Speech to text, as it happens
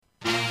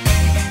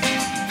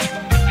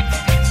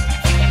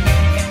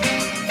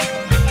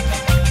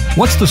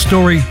What's the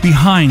story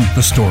behind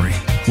the story?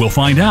 We'll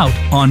find out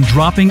on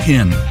Dropping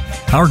In.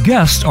 Our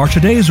guests are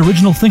today's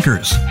original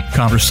thinkers,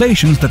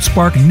 conversations that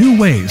spark new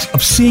ways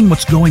of seeing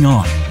what's going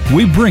on.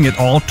 We bring it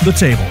all to the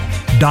table.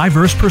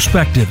 Diverse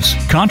perspectives,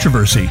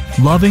 controversy,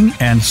 loving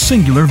and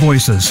singular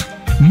voices.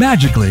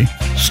 Magically,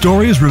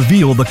 stories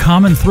reveal the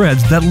common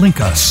threads that link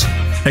us.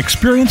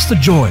 Experience the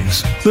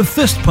joys, the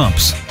fist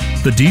pumps,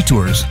 the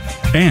detours,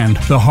 and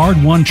the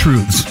hard-won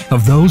truths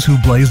of those who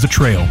blaze the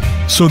trail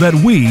so that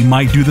we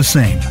might do the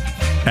same.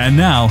 And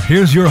now,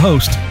 here's your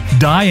host,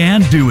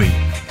 Diane Dewey.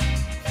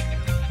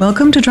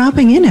 Welcome to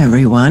Dropping In,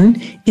 everyone.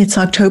 It's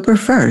October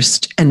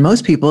 1st, and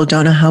most people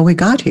don't know how we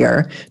got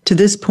here to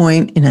this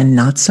point in a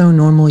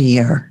not-so-normal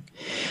year.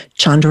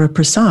 Chandra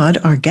Prasad,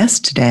 our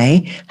guest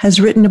today, has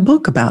written a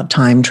book about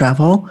time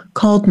travel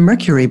called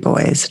Mercury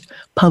Boys,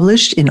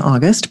 published in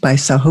August by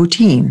Soho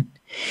Teen.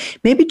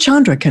 Maybe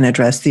Chandra can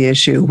address the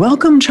issue.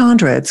 Welcome,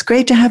 Chandra. It's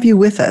great to have you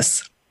with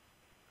us.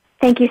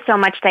 Thank you so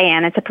much,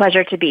 Diane. It's a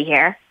pleasure to be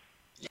here.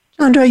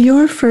 Chandra,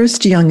 your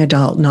first young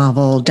adult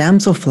novel,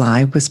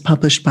 Damselfly, was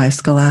published by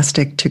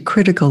Scholastic to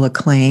critical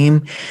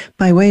acclaim.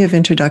 By way of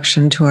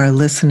introduction to our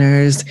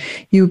listeners,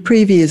 you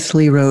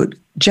previously wrote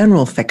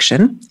general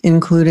fiction,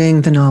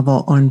 including the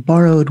novel On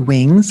Borrowed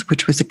Wings,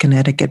 which was a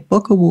Connecticut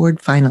Book Award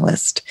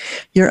finalist.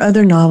 Your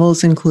other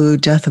novels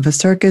include Death of a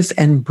Circus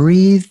and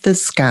Breathe the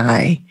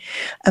Sky,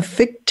 a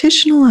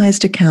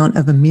fictionalized account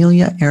of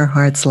Amelia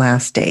Earhart's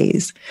last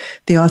days.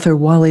 The author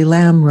Wally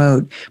Lamb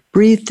wrote,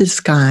 Breathe the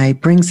Sky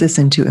brings us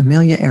into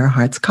Amelia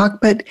Earhart's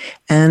cockpit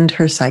and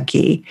her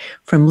psyche.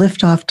 From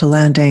liftoff to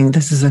landing,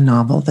 this is a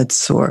novel that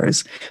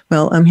soars.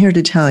 Well, I'm here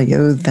to tell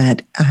you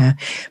that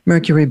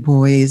Mercury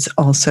Boys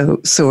also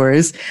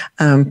soars.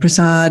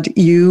 Prasad,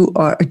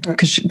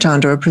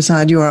 Chandra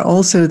Prasad, you are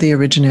also the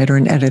originator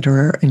and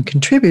editor and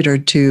contributor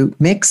to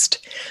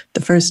Mixed,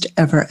 the first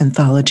ever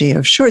anthology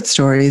of short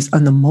stories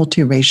on the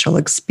multiracial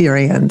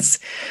experience.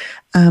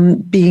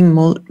 Being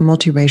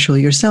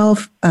multiracial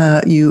yourself,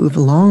 you've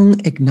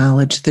long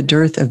acknowledged the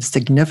dearth of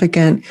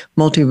significant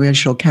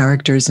multiracial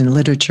characters in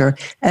literature,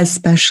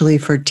 especially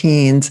for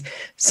teens.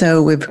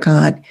 So we've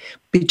got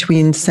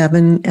between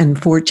 7 and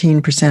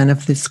 14%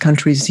 of this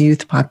country's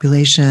youth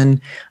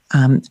population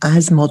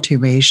as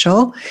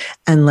multiracial,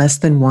 and less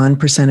than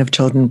 1% of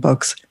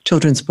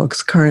children's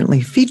books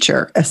currently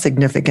feature a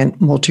significant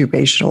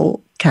multiracial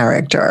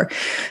character.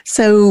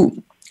 So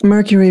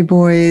Mercury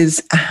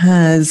Boys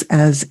has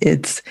as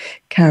its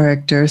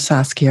character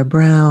Saskia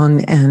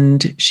Brown,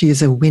 and she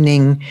is a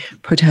winning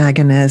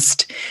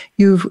protagonist.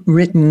 You've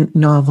written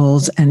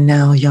novels and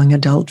now young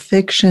adult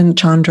fiction.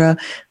 Chandra,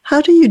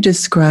 how do you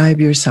describe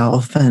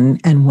yourself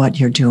and what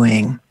you're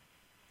doing?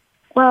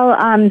 Well,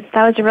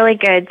 that was a really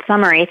good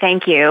summary.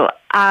 Thank you.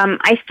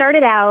 I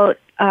started out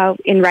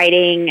in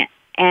writing,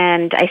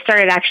 and I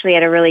started actually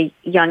at a really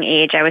young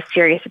age. I was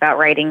serious about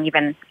writing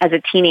even as a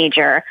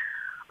teenager.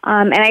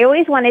 And I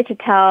always wanted to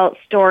tell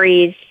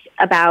stories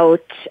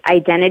about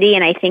identity,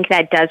 and I think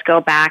that does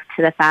go back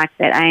to the fact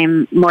that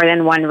I'm more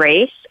than one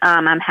race.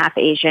 I'm half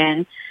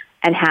Asian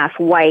and half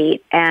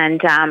white,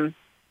 and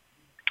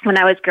when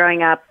I was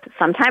growing up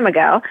some time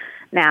ago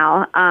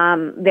now,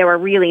 there were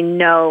really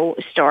no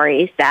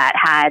stories that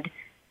had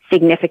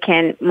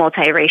significant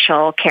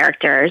multiracial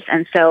characters,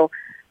 and so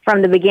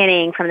from the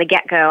beginning, from the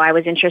get-go, I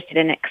was interested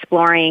in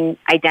exploring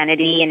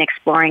identity and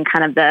exploring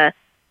kind of the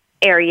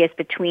areas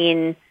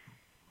between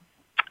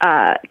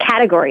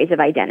categories of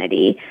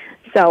identity.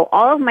 So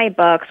all of my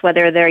books,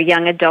 whether they're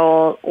young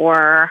adult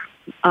or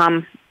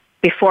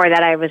before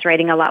that I was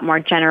writing a lot more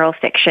general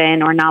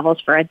fiction or novels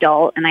for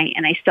adult, and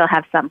I still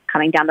have some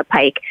coming down the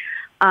pike,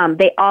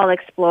 they all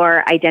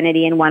explore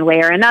identity in one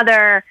way or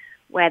another,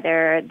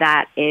 whether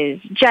that is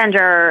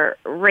gender,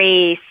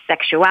 race,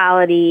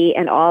 sexuality,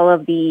 and all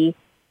of the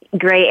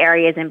gray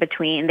areas in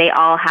between. They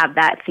all have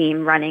that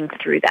theme running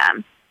through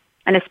them.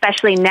 And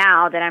especially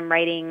now that I'm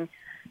writing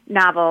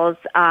novels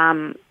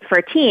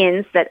for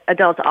teens that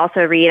adults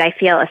also read, I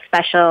feel a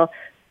special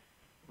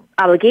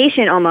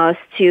obligation almost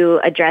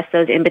to address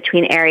those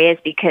in-between areas,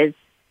 because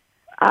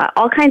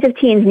all kinds of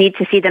teens need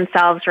to see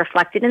themselves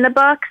reflected in the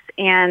books,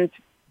 and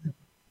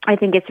I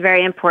think it's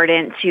very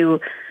important to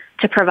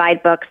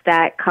provide books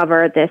that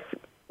cover this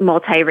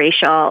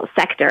multiracial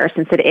sector,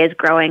 since it is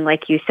growing,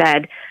 like you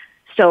said,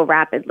 so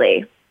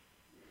rapidly.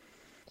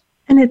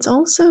 And it's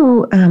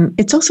also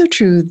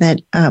true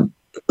that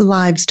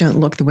lives don't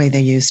look the way they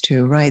used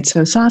to, right?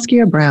 So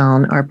Saskia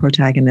Brown, our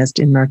protagonist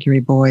in Mercury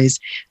Boys,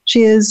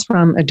 she is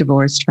from a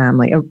divorced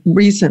family, a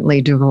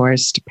recently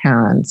divorced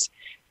parents.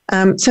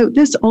 So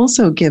this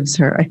also gives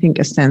her, I think,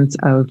 a sense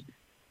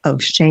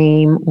of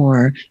shame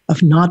or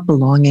of not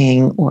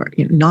belonging, or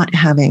not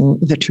having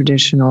the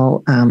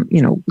traditional,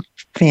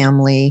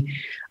 family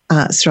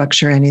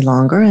structure any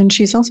longer. And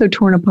she's also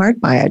torn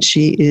apart by it.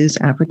 She is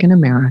African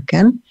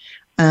American.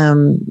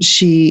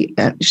 She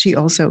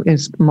also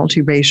is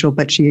multiracial,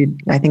 but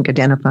I think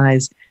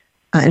identifies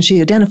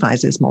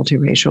as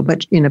multiracial,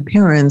 but in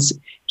appearance,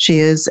 she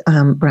is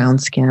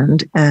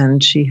brown-skinned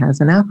and she has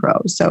an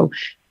afro. So,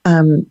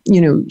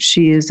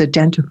 she is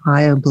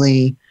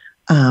identifiably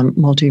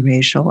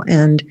multiracial.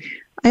 And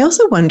I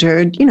also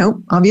wondered,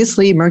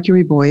 obviously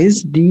Mercury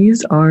Boys,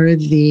 these are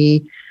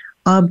the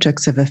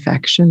objects of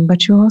affection,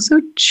 but you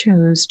also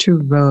chose to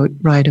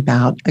write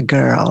about a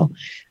girl.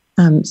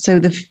 So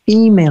the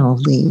female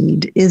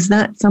lead, is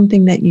that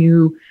something that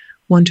you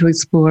want to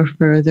explore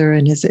further?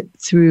 And is it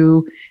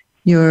through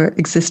your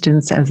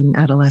existence as an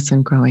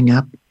adolescent growing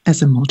up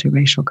as a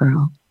multiracial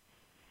girl?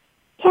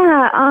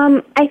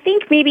 Yeah, I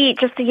think maybe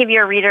just to give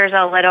your readers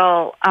a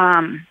little,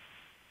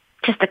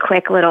 just a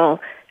quick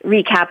little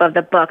recap of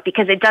the book,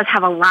 because it does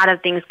have a lot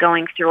of things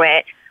going through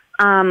it.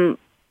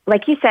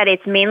 Like you said,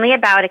 it's mainly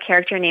about a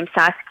character named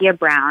Saskia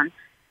Brown,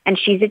 and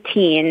she's a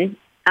teen,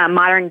 a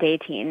modern-day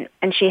teen,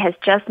 and she has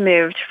just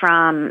moved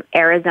from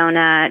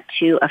Arizona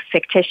to a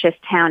fictitious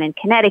town in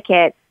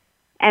Connecticut.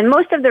 And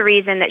most of the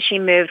reason that she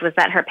moved was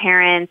that her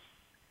parents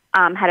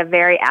had a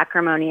very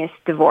acrimonious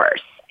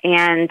divorce,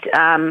 and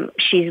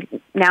she's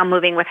now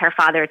moving with her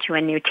father to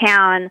a new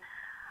town.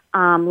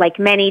 Like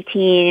many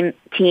teens,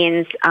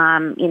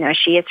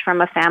 she is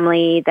from a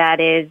family that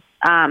is,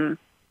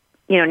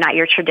 not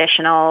your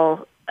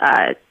traditional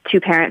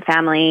two-parent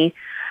family.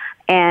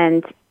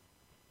 And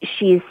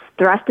she's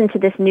thrust into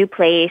this new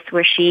place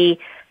where she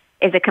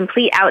is a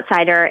complete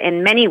outsider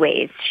in many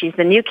ways. She's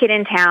the new kid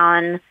in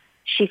town.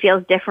 She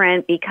feels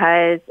different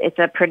because it's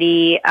a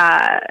pretty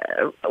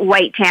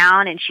white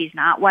town, and she's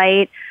not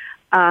white.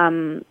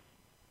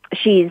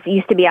 She's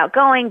used to be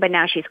outgoing, but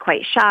now she's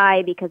quite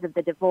shy because of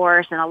the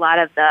divorce and a lot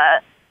of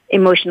the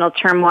emotional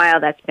turmoil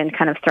that's been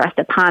kind of thrust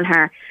upon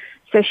her.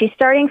 So she's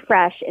starting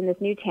fresh in this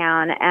new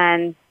town,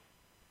 and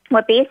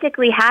what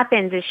basically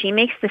happens is she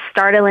makes the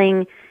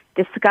startling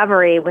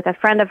discovery with a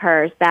friend of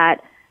hers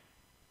that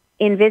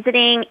in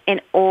visiting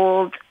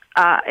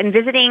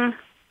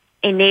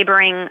a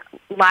neighboring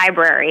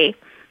library,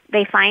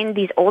 they find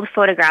these old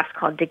photographs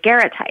called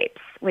daguerreotypes,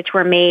 which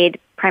were made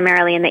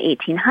primarily in the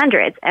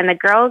 1800s. And the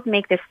girls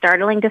make this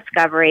startling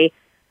discovery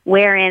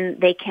wherein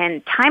they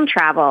can time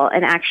travel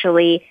and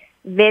actually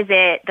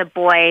visit the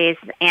boys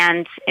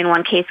and, in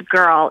one case,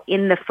 girl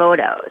in the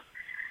photos.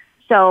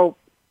 So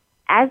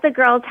as the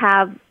girls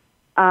have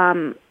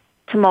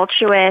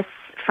tumultuous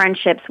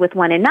friendships with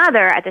one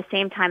another, at the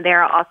same time, they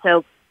are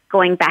also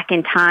going back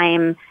in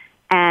time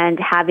and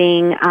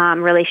having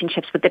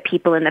relationships with the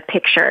people in the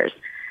pictures.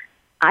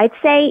 I'd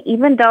say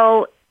even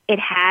though it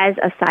has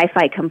a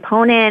sci-fi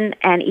component,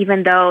 and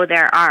even though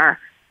there are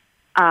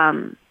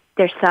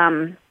there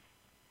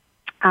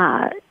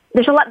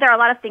are a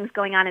lot of things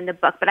going on in the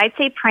book, but I'd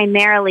say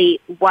primarily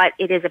what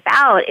it is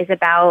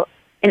about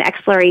an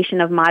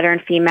exploration of modern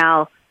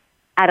female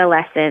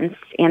adolescence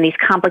and these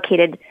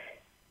complicated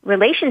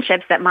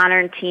relationships that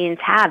modern teens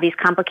have, these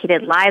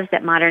complicated lives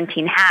that modern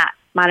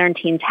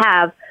teens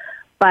have,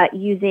 but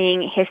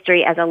using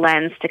history as a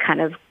lens to kind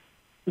of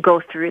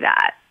go through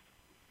that.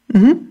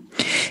 Mm-hmm.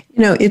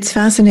 It's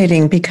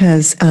fascinating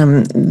because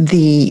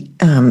the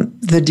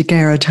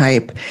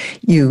daguerreotype,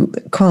 you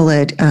call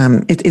it,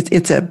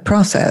 it's a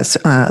process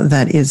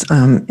that is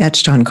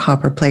etched on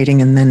copper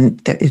plating, and then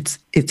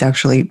it's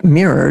actually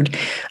mirrored,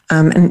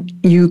 and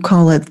you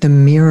call it the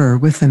mirror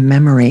with a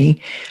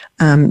memory.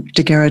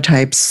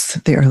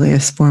 Daguerreotypes, the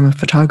earliest form of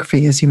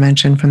photography, as you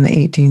mentioned, from the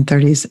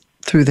 1830s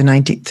through the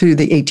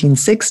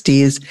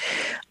 1860s,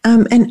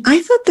 and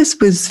I thought this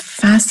was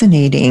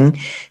fascinating.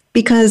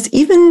 Because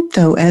even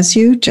though, as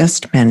you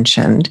just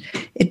mentioned,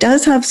 it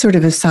does have sort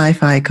of a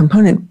sci-fi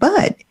component,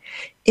 but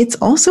it's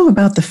also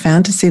about the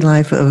fantasy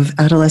life of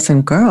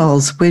adolescent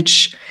girls,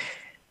 which,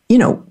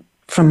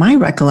 from my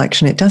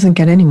recollection, it doesn't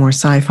get any more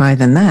sci-fi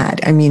than that.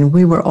 I mean,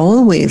 we were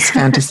always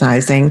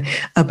fantasizing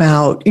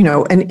about,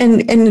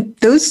 and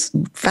those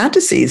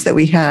fantasies that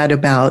we had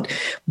about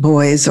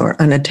boys or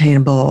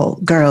unattainable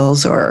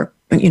girls or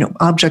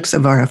objects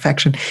of our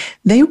affection,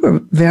 they were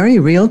very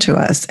real to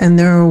us. And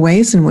there are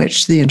ways in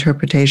which the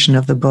interpretation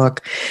of the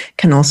book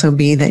can also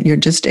be that you're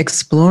just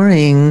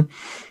exploring,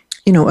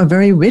 a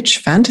very rich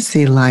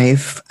fantasy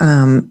life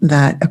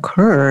that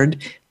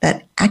occurred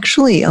that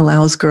actually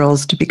allows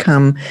girls to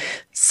become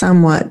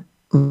somewhat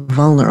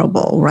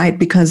vulnerable, right?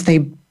 Because they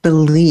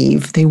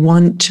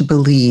want to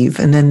believe,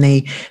 and then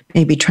they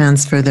maybe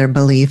transfer their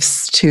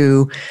beliefs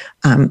to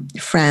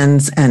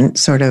friends and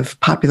sort of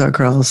popular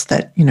girls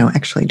that,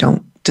 actually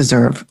don't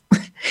deserve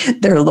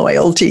their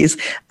loyalties.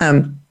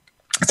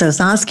 So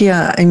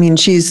Saskia, I mean,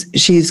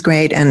 she's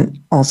great. And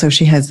also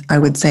she has, I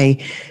would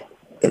say,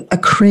 a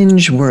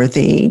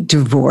cringeworthy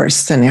divorce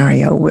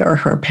scenario where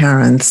her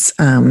parents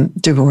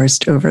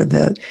divorced over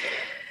the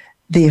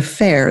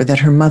affair that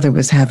her mother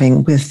was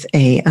having with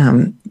a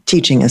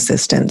teaching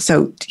assistant.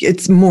 So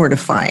it's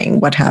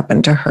mortifying what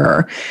happened to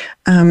her.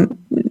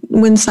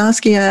 When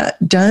Saskia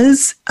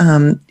does,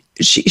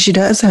 she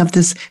does have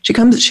this, she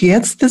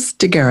gets this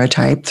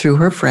daguerreotype through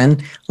her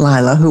friend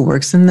Lila, who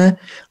works in the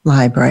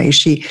library.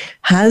 She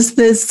has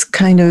this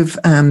kind of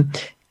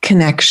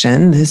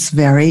connection, this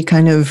very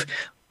kind of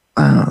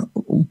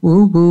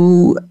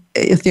woo-woo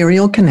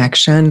ethereal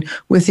connection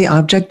with the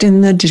object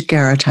in the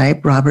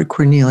daguerreotype, Robert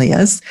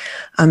Cornelius.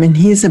 And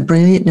he's a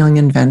brilliant young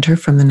inventor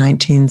from the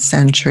 19th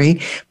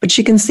century, but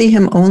she can see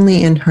him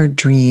only in her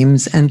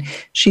dreams. And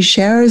she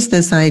shares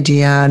this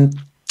idea,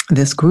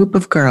 this group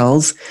of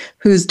girls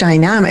whose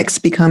dynamics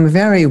become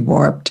very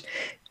warped,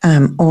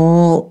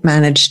 all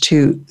manage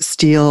to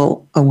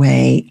steal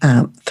away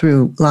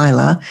through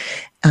Lila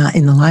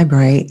in the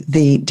library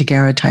the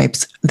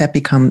daguerreotypes that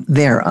become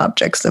their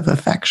objects of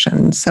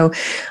affection. So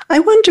I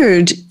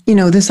wondered,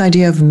 this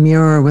idea of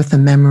mirror with a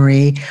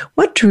memory,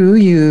 what drew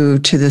you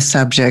to the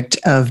subject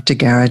of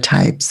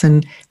daguerreotypes,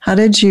 and how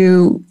did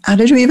you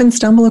even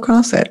stumble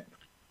across it?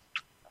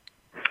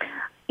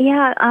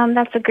 Yeah,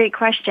 that's a great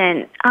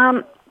question.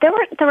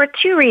 There were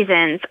two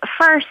reasons.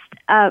 First,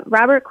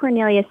 Robert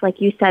Cornelius, like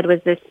you said,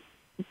 was this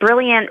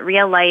brilliant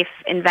real-life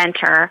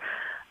inventor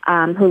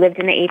who lived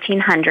in the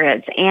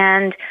 1800s.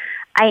 And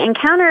I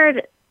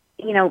encountered,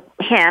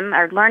 him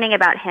or learning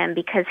about him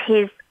because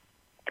his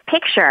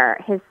picture,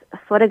 his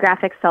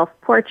photographic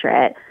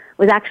self-portrait,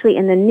 was actually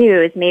in the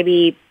news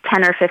maybe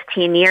 10 or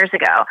 15 years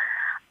ago.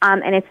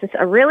 And it's just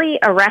a really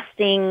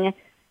arresting,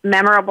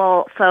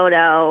 memorable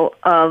photo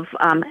of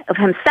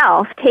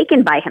himself,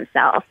 taken by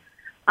himself.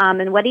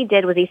 And what he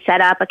did was he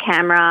set up a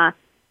camera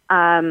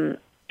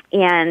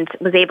and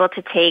was able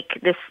to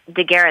take this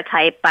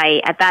daguerreotype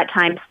by, at that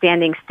time,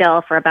 standing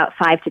still for about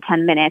 5 to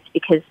 10 minutes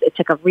because it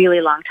took a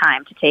really long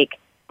time to take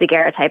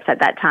daguerreotypes at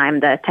that time.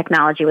 The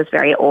technology was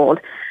very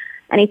old.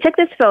 And he took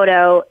this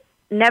photo,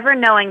 never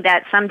knowing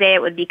that someday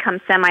it would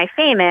become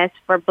semi-famous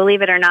for,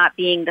 believe it or not,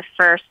 being the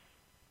first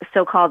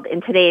so-called,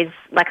 in today's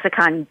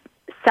lexicon,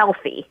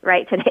 selfie,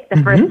 right? Today,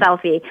 the first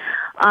selfie.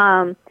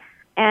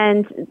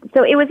 And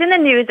so it was in the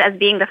news as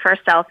being the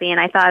first selfie, and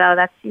I thought, oh,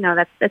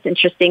 that's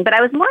interesting. But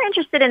I was more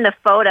interested in the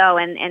photo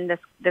and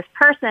this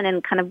person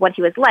and kind of what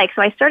he was like.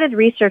 So I started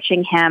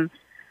researching him,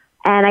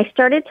 and I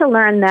started to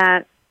learn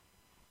that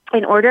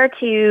in order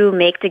to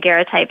make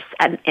daguerreotypes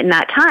in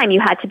that time,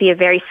 you had to be a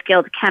very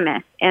skilled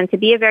chemist. And to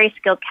be a very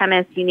skilled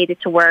chemist, you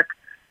needed to work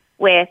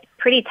with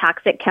pretty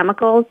toxic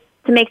chemicals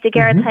to make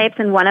daguerreotypes,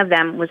 and one of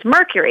them was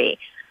mercury.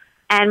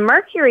 And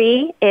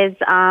mercury is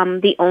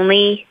the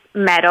only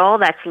metal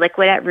that's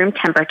liquid at room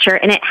temperature,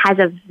 and it has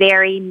a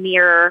very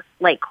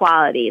mirror-like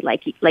quality,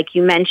 like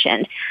you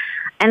mentioned.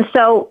 And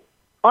so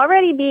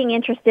already being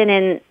interested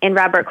in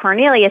Robert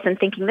Cornelius and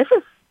thinking this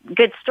is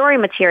good story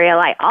material,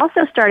 I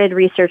also started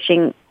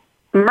researching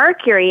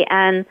mercury,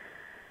 and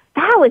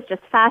that was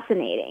just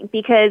fascinating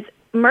because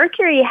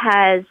mercury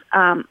has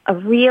a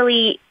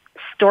really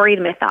storied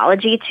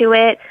mythology to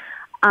it.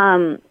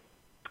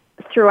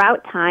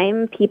 Throughout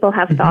time, people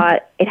have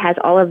thought it has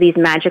all of these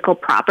magical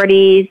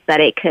properties, that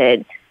it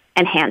could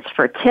enhance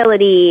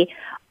fertility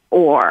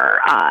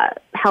or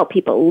help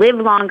people live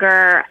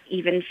longer.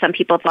 Even some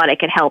people thought it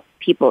could help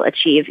people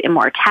achieve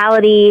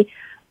immortality.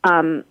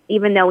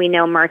 Even though we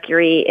know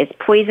mercury is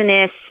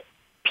poisonous,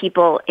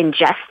 people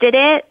ingested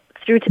it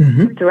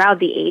throughout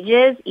the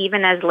ages,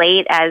 even as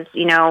late as,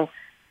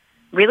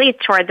 really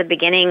toward the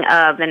beginning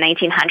of the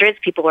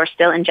 1900s, people were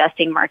still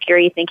ingesting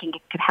mercury, thinking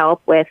it could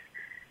help with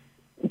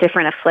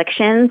different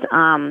afflictions.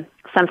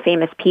 Some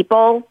famous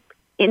people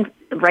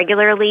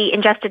regularly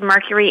ingested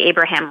mercury: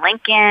 Abraham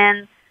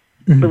Lincoln,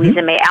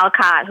 Louisa May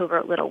Alcott, who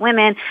wrote Little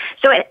Women.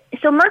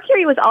 So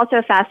mercury was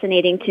also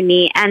fascinating to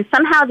me, and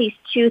somehow these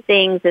two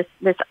things,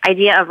 this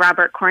idea of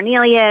Robert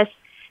Cornelius,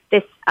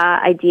 this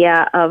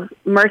idea of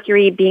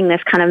mercury being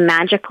this kind of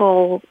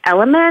magical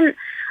element,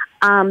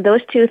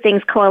 those two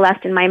things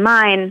coalesced in my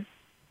mind,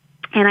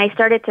 and I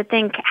started to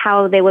think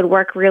how they would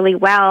work really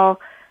well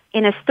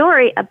in a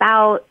story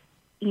about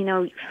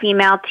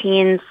female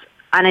teens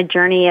on a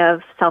journey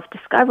of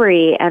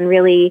self-discovery and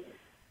really,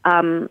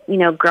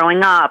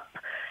 growing up,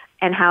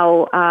 and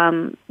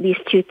how these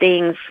two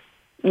things,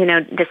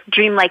 this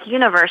dreamlike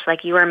universe,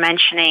 like you were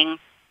mentioning,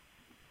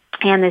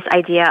 and this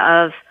idea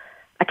of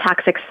a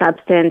toxic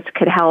substance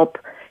could help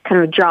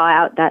kind of draw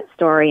out that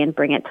story and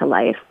bring it to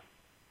life.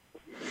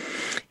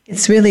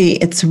 It's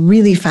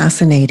really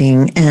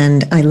fascinating.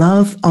 And I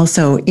love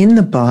also in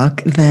the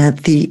book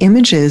that the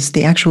images,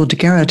 the actual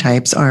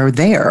daguerreotypes are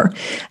there.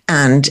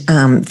 And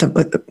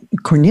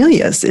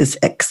Cornelius is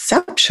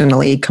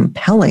exceptionally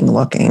compelling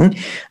looking.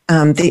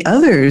 The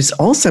others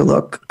also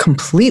look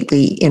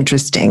completely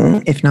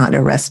interesting, if not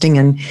arresting,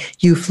 and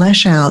you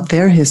flesh out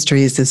their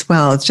histories as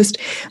well. It's just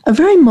a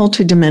very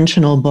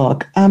multidimensional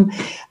book.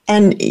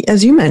 And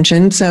as you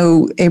mentioned,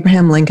 so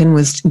Abraham Lincoln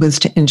was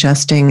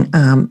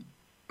ingesting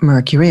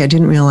mercury. I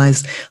didn't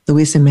realize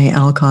Louisa May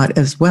Alcott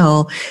as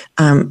well.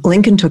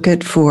 Lincoln took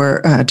it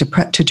for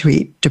to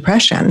treat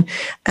depression.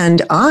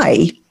 And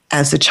I,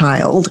 as a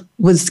child,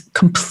 was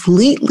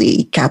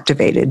completely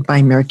captivated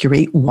by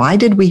mercury. Why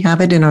did we have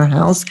it in our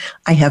house?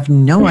 I have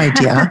no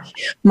idea.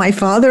 My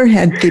father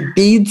had the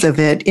beads of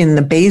it in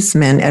the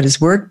basement at his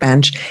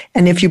workbench.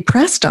 And if you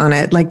pressed on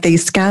it, like they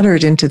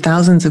scattered into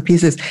thousands of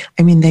pieces.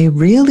 I mean, they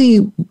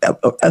really,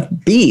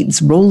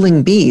 beads,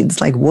 rolling beads,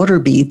 like water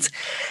beads.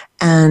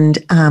 And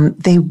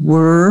they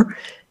were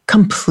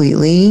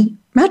completely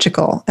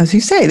magical. As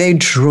you say, they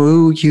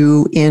drew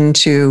you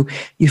into,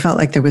 you felt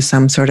like there was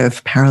some sort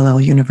of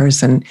parallel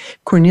universe. And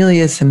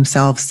Cornelius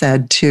himself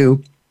said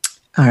to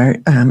our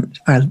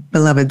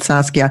beloved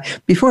Saskia,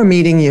 before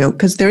meeting you,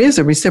 because there is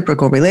a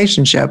reciprocal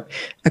relationship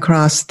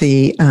across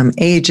the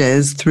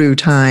ages through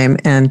time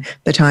and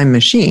the time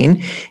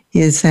machine,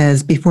 he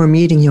says, before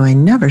meeting you, I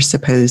never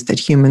supposed that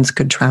humans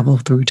could travel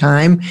through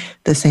time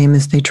the same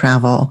as they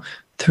travel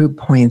through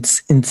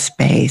points in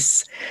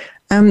space.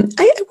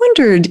 I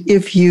wondered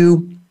if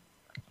you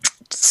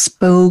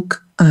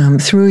spoke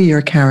through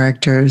your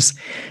characters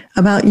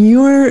about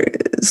your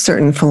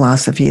certain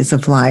philosophies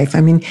of life.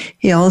 I mean,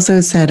 he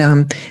also said,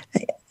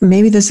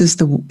 maybe this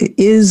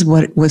is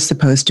what it was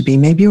supposed to be.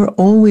 Maybe you're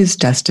always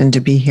destined to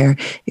be here.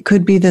 It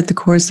could be that the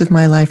course of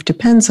my life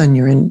depends on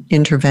your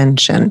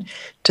intervention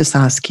to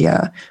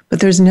Saskia, but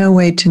there's no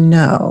way to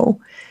know.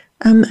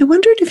 I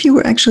wondered if you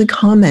were actually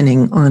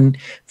commenting on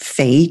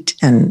fate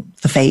and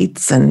the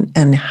fates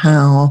and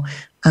how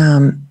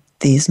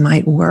these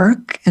might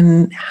work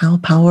and how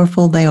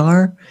powerful they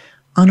are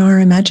on our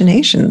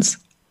imaginations.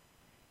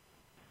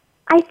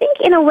 I think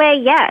in a way,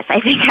 yes.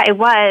 I think I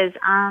was.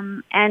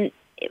 And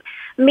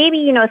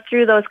maybe,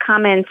 through those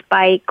comments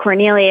by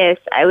Cornelius,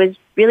 I was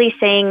really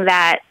saying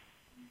that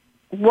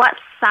what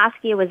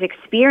Saskia was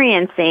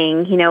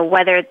experiencing,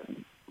 whether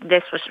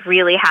this was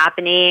really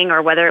happening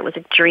or whether it was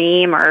a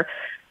dream or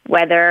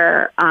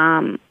whether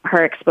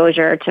her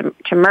exposure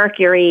to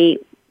Mercury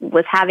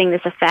was having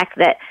this effect,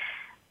 that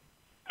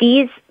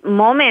these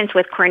moments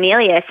with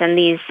Cornelius and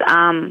these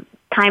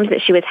times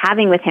that she was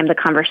having with him, the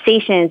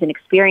conversations and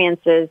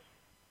experiences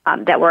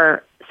that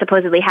were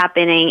supposedly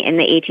happening in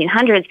the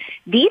 1800s,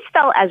 these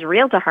felt as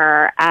real to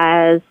her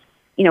as,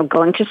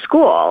 going to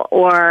school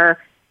or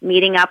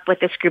meeting up with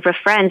this group of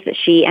friends that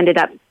she ended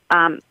up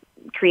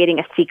creating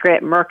a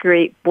secret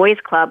Mercury Boys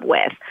Club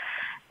with.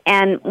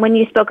 And when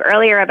you spoke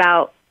earlier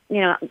about,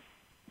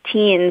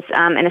 teens,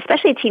 and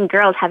especially teen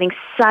girls having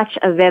such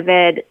a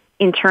vivid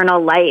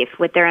internal life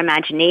with their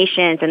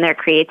imaginations and their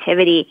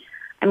creativity,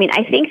 I mean,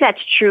 I think that's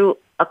true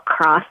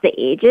across the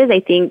ages. I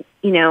think,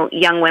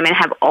 young women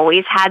have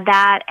always had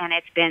that, and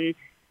it's been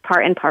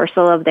part and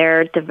parcel of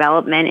their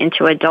development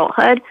into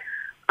adulthood.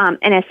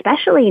 And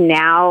especially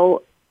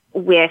now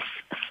with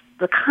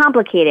the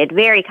complicated,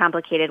 very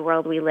complicated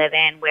world we live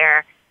in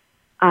where,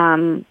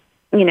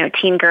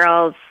 teen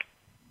girls,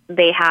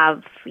 they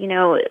have,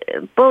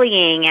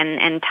 bullying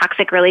and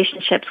toxic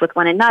relationships with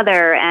one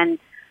another. And,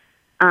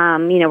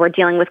 we're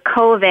dealing with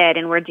COVID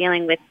and we're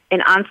dealing with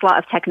an onslaught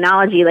of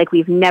technology like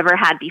we've never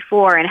had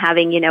before and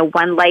having,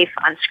 one life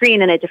on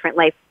screen and a different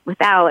life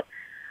without.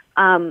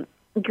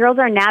 Girls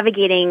are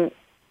navigating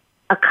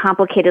a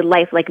complicated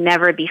life like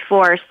never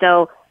before.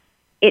 So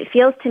it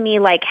feels to me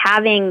like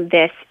having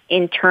this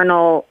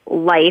internal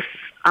life,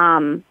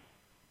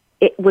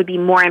 it would be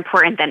more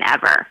important than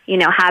ever,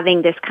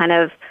 having this kind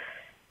of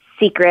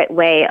secret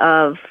way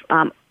of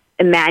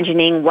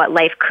imagining what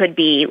life could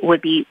be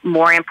would be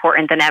more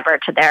important than ever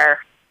to their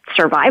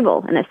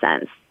survival, in a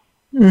sense.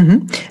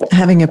 Mm-hmm.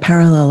 Having a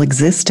parallel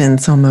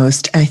existence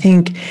almost. I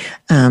think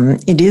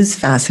it is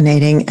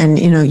fascinating. And,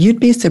 you'd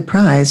be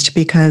surprised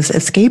because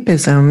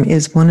escapism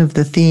is one of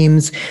the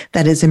themes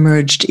that has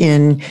emerged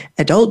in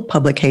adult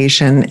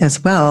publication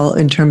as well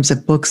in terms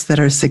of books that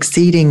are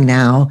succeeding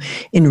now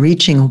in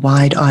reaching a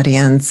wide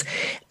audience.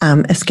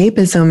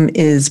 Escapism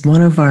is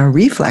one of our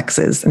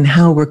reflexes and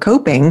how we're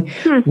coping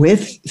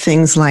with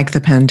things like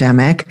the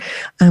pandemic.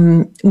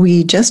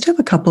 We just have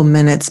a couple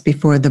minutes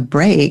before the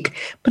break,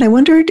 but I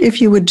wondered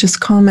if you would just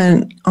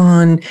comment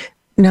on,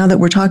 now that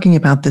we're talking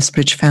about this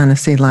rich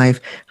fantasy life,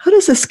 how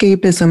does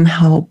escapism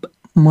help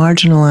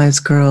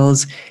marginalized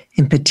girls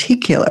in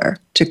particular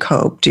to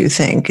cope, do you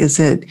think? Is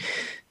it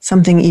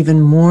something even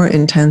more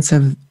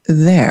intensive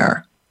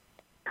there?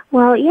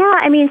 Well, yeah,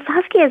 I mean,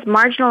 Saskia is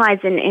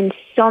marginalized in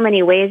so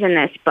many ways in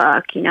this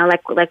book.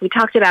 Like we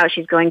talked about,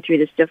 she's going through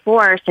this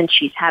divorce and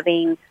she's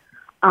having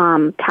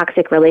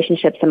toxic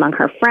relationships among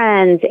her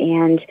friends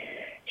and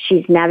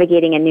she's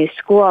navigating a new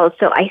school.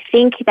 So I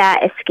think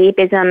that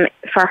escapism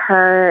for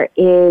her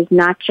is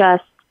not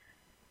just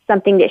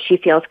something that she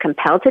feels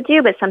compelled to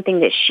do, but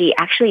something that she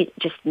actually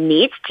just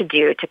needs to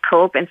do to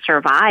cope and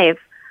survive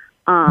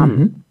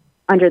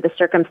under the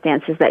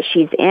circumstances that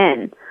she's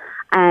in.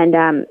 And,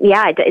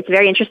 it's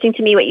very interesting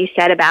to me what you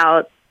said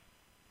about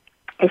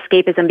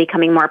escapism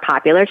becoming more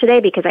popular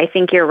today, because I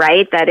think you're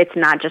right that it's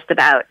not just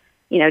about,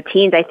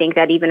 teens. I think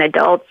that even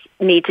adults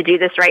need to do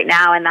this right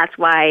now. And that's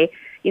why,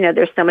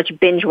 there's so much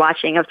binge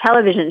watching of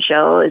television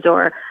shows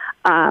or,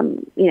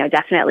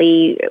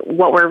 definitely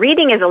what we're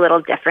reading is a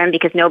little different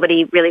because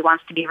nobody really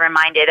wants to be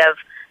reminded of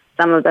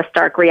some of the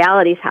stark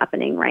realities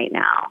happening right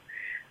now.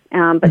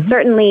 But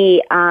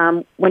certainly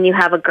when you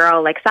have a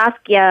girl like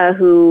Saskia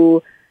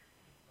who,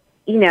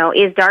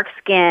 is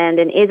dark-skinned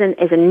and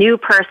is a new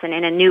person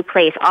in a new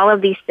place, all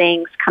of these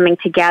things coming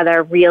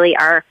together really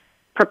are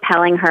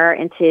propelling her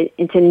into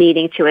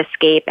needing to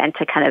escape and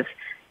to kind of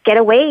get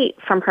away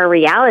from her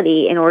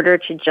reality in order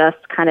to just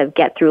kind of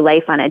get through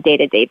life on a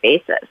day-to-day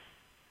basis.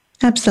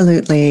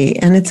 Absolutely.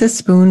 And it's a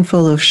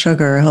spoonful of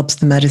sugar helps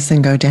the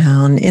medicine go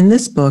down. In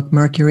this book,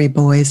 Mercury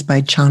Boys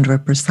by Chandra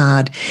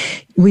Prasad,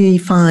 we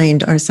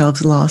find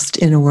ourselves lost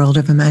in a world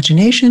of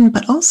imagination,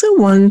 but also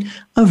one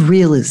of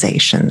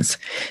realizations.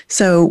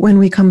 So when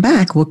we come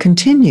back, we'll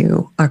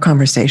continue our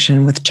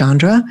conversation with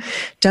Chandra.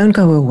 Don't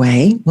go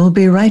away. We'll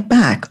be right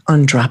back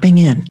on Dropping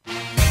In.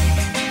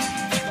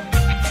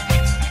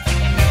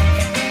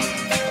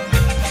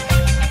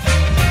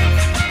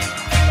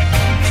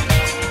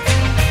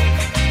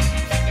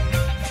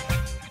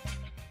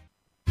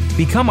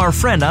 Become our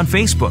friend on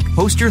Facebook.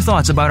 Post your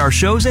thoughts about our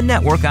shows and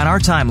network on our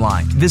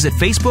timeline. Visit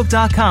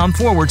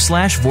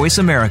facebook.com/Voice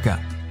America.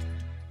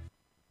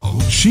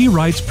 She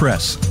Writes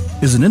Press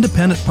is an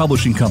independent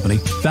publishing company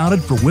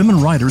founded for women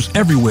writers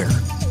everywhere.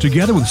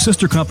 Together with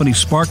sister company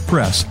Spark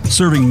Press,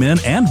 serving men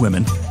and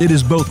women, it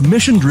is both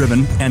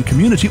mission-driven and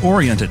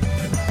community-oriented.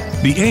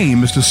 The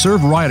aim is to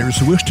serve writers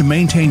who wish to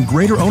maintain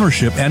greater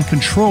ownership and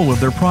control of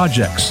their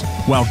projects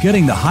while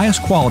getting the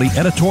highest quality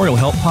editorial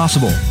help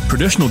possible,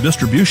 traditional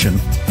distribution,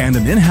 and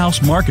an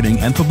in-house marketing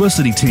and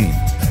publicity team.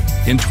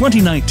 In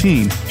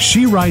 2019,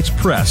 She Writes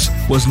Press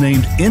was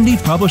named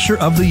Indie Publisher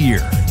of the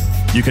Year.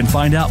 You can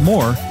find out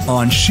more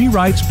on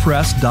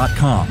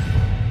shewritespress.com.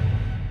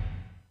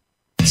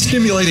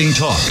 Stimulating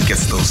talk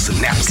gets those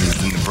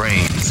synapses in the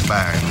brain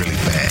firing really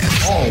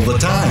fast. all the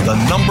time. The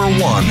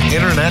 #1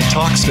 internet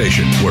talk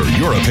station where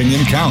your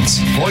opinion counts.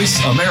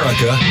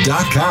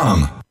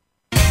 VoiceAmerica.com.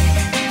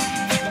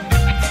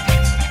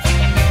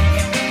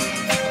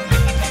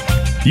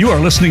 You are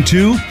listening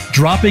to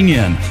Dropping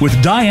In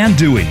with Diane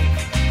Dewey.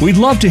 We'd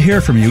love to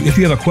hear from you if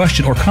you have a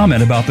question or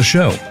comment about the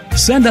show.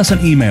 Send us an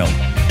email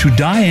to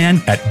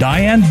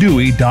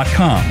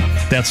diane@dianedewey.com.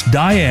 That's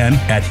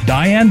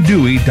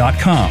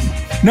diane@dianedewey.com.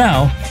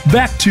 Now,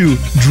 back to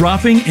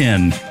Dropping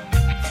In.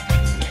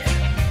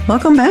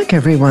 Welcome back,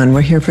 everyone.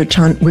 We're here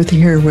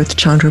with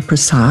Chandra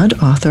Prasad,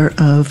 author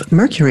of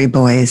Mercury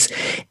Boys.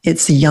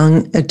 It's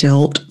young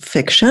adult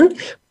fiction,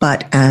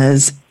 but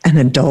as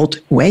an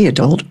way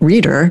adult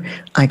reader,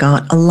 I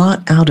got a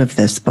lot out of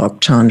this book,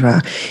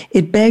 Chandra.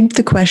 It begged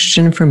the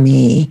question for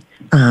me,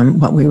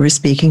 what we were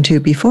speaking to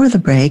before the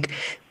break,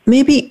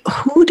 maybe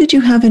who did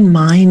you have in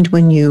mind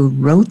when you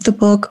wrote the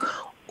book?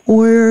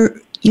 Or,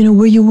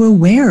 were you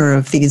aware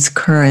of these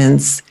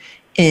currents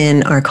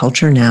in our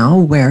culture now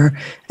where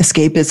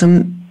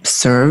escapism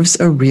serves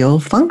a real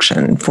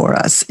function for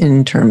us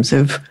in terms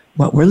of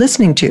what we're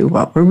listening to,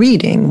 what we're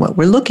reading, what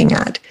we're looking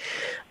at?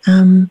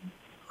 Who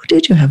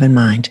did you have in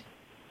mind?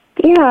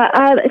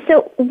 Yeah,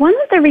 so one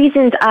of the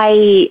reasons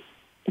I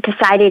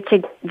decided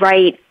to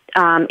write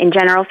in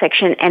general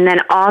fiction and then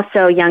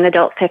also young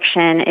adult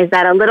fiction is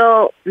that a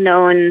little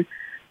known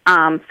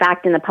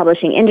fact in the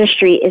publishing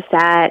industry is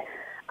that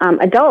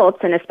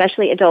adults, and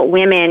especially adult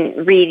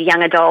women, read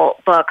young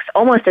adult books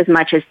almost as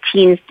much as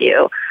teens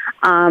do.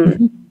 I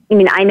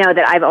mean, I know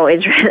that I've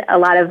always read a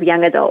lot of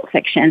young adult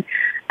fiction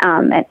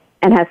and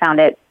have found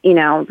it,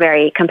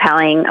 very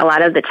compelling a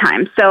lot of the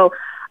time. So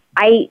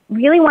I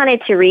really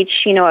wanted to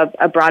reach,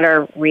 a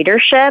broader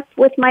readership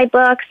with my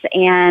books,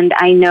 and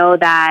I know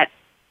that,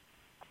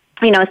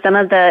 some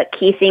of the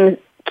key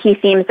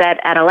themes that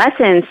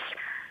adolescents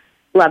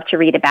love to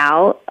read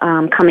about,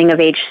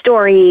 coming-of-age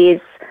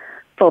stories,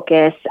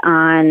 focus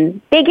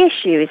on big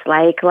issues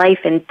like life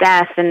and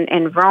death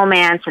and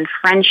romance and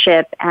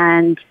friendship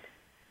and,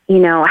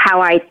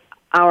 how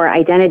our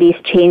identities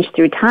change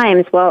through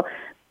times. Well,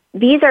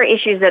 these are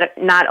issues that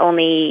not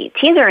only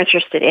teens are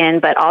interested in,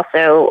 but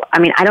also,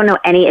 I don't know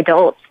any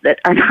adults that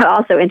are not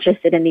also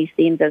interested in these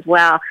themes as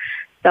well.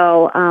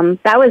 So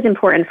that was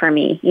important for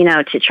me,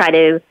 to try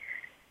to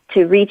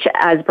reach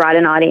as broad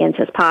an audience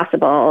as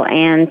possible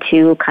and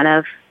to kind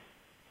of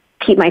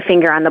keep my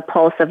finger on the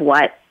pulse of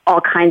what all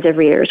kinds of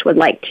readers would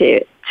like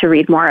to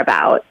read more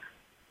about.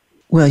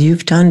 Well,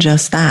 you've done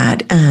just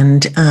that,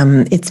 and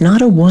it's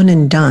not a one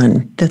and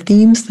done. The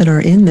themes that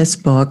are in this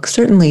book,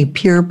 certainly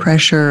peer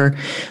pressure,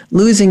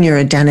 losing your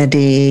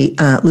identity,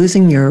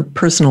 losing your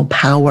personal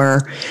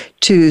power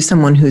to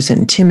someone who's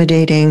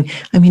intimidating.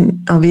 I mean,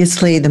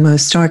 obviously, the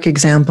most stark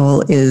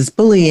example is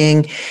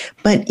bullying,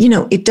 but,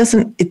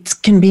 it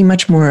can be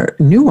much more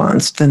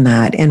nuanced than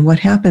that. And what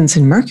happens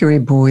in Mercury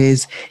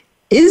Boys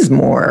is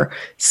more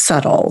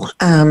subtle.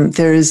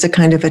 There's a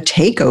kind of a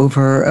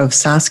takeover of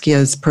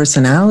Saskia's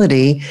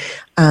personality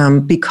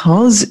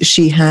because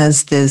she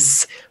has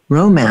this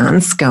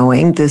romance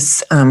going,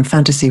 this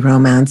fantasy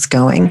romance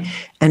going,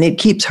 and it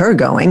keeps her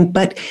going.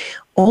 But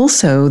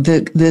also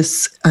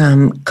this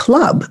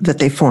club that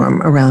they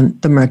form around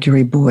the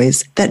Mercury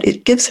Boys, that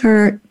it gives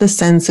her the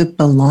sense of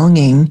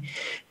belonging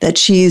that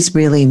she's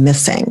really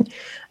missing.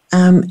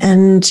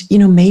 And,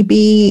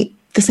 maybe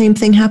the same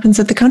thing happens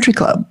at the country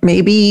club.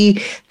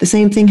 Maybe the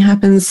same thing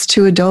happens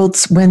to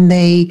adults when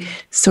they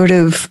sort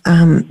of,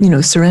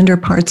 surrender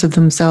parts of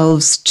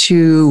themselves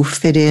to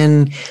fit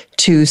in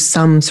to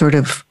some sort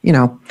of,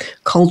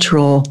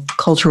 cultural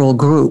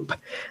group.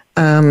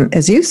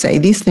 As you say,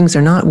 these things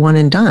are not one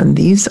and done.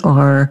 These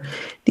are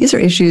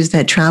issues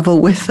that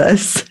travel with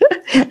us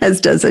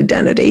as does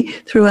identity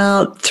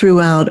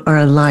throughout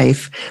our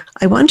life.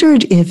 I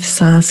wondered if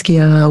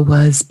Saskia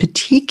was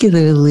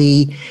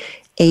particularly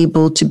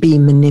able to be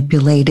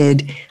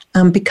manipulated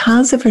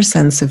because of her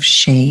sense of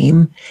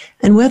shame,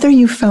 and whether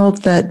you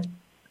felt that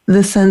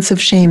the sense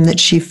of shame that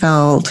she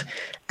felt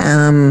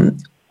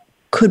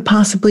could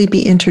possibly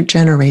be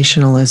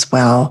intergenerational as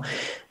well.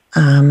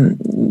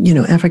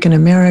 African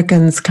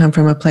Americans come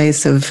from a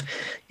place of,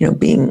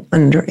 being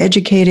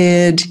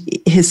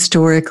undereducated,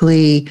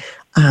 historically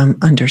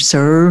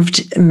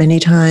underserved many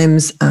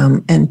times,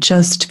 and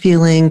just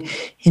feeling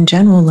in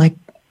general like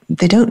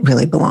they don't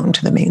really belong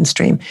to the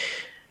mainstream.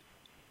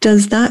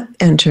 Does that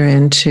enter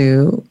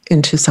into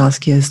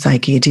Saskia's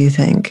psyche, do you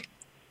think?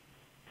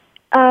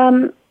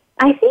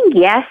 I think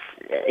yes,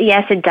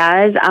 it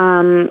does.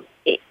 I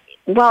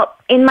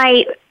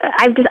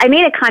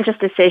made a conscious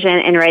decision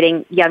in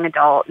writing young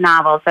adult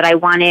novels that I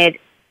wanted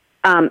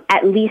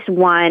at least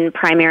one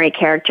primary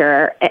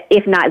character,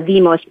 if not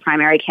the most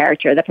primary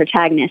character, the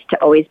protagonist,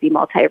 to always be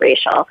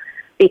multiracial.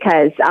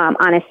 Because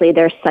honestly,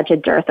 there's such a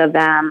dearth of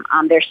them.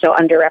 They're so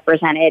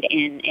underrepresented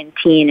in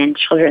teen and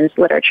children's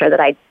literature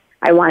that I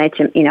wanted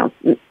to,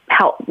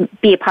 help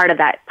be a part of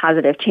that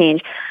positive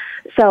change.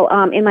 So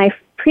in my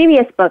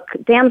previous book,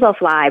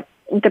 Damselfly,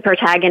 the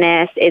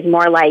protagonist is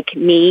more like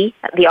me,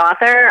 the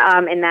author,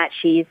 in that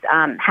she's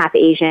half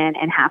Asian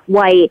and half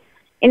white.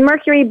 In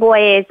Mercury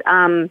Boys,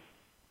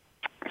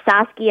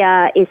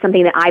 Saskia is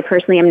something that I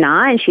personally am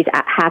not, and she's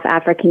half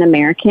African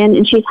American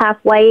and she's half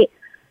white.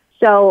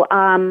 So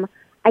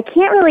I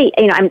can't really,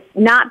 I'm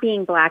not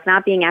being Black,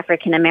 not being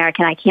African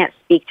American, I can't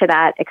speak to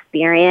that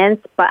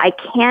experience, but I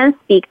can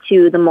speak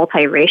to the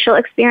multiracial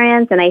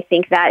experience, and I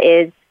think that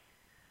is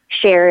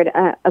shared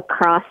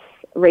across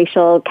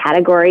racial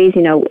categories.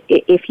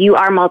 If you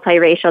are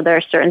multiracial, there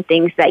are certain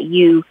things that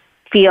you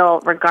feel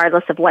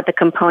regardless of what the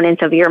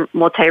components of your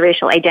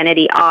multiracial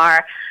identity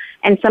are.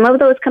 And some of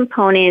those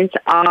components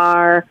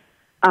are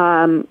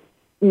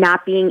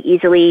not being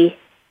easily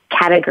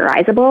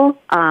categorizable,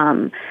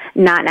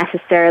 not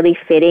necessarily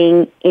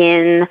fitting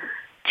in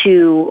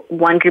to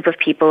one group of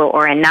people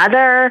or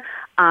another,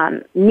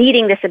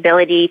 needing this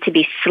ability to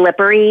be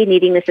slippery,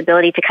 needing this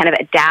ability to kind of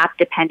adapt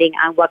depending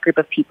on what group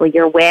of people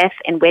you're with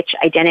and which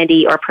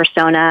identity or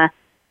persona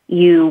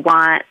you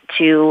want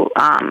to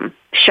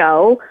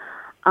show.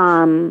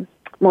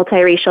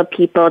 Multiracial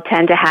people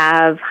tend to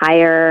have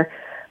higher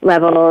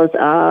levels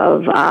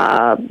of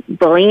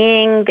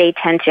bullying. They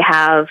tend to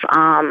have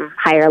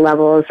higher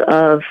levels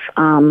of,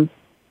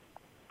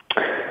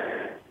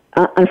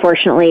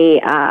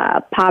 unfortunately,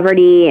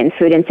 poverty and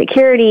food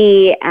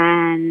insecurity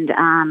and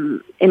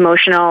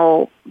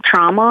emotional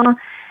trauma.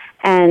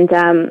 And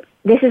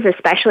this is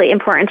especially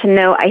important to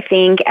note, I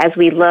think, as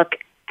we look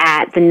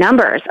at the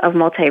numbers of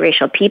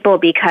multiracial people,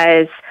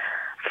 because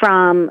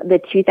from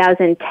the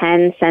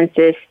 2010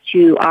 census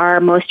to our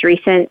most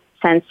recent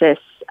census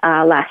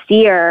last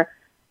year,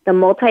 the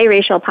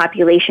multiracial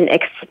population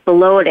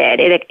exploded.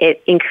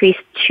 It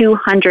increased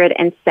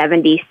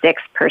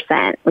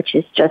 276%, which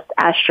is just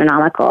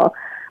astronomical.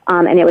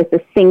 And it was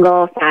the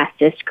single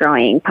fastest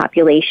growing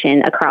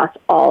population across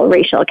all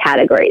racial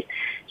categories.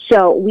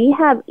 So we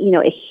have,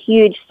 a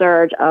huge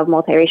surge of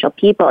multiracial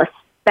people,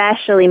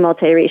 especially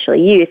multiracial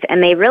youth,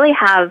 and they really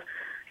have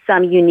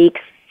some unique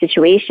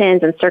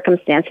situations and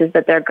circumstances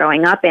that they're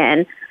growing up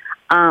in.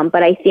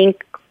 But I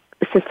think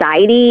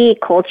society,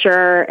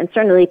 culture, and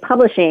certainly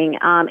publishing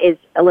is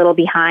a little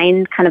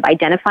behind kind of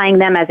identifying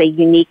them as a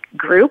unique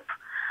group.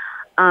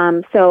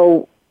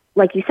 So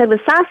like you said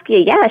with Saskia,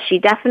 yeah, she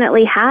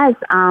definitely has,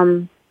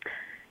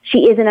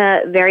 she is in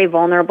a very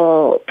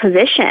vulnerable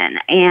position.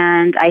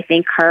 And I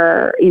think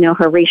her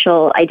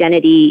racial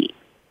identity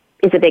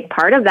is a big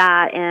part of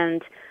that.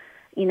 And,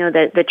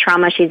 the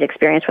trauma she's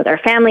experienced with her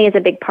family is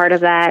a big part of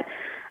that.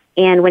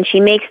 And when she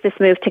makes this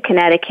move to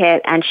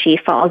Connecticut and she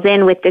falls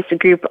in with this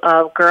group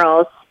of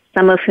girls,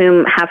 some of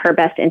whom have her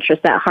best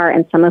interests at heart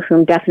and some of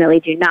whom definitely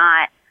do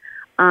not,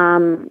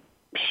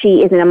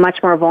 she is in a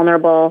much more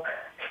vulnerable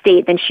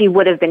state than she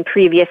would have been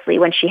previously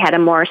when she had a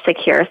more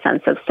secure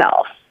sense of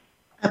self.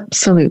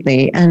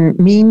 Absolutely. And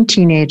mean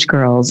teenage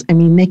girls,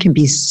 they can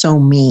be so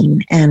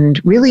mean.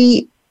 And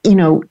really,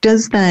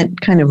 does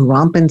that kind of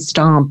romp and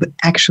stomp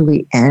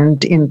actually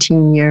end in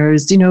teen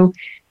years?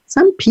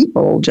 Some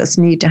people just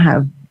need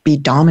to be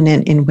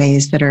dominant in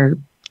ways that are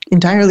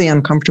entirely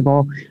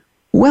uncomfortable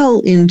well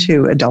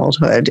into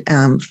adulthood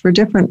for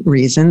different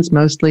reasons,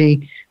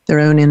 mostly their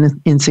own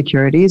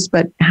insecurities.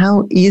 But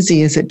how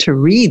easy is it to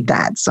read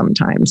that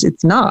sometimes?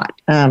 It's not.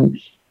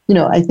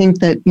 I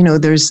think that,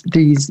 there's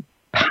these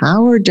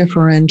power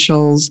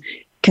differentials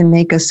can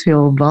make us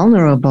feel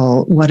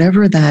vulnerable,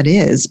 whatever that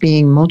is,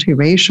 being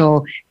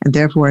multiracial and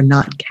therefore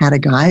not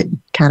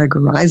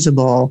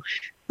categorizable.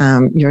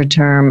 Your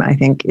term, I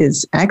think,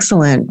 is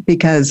excellent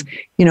because,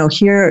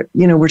 here,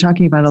 we're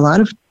talking about a lot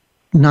of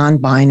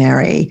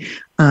non-binary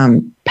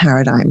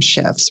paradigm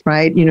shifts,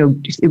 right?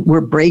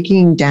 We're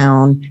breaking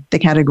down the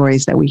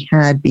categories that we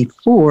had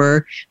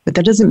before, but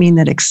that doesn't mean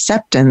that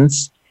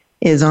acceptance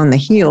is on the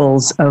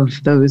heels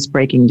of those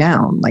breaking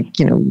down, like,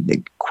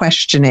 the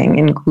questioning,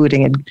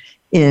 including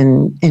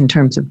in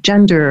terms of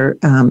gender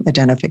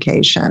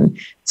identification.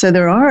 So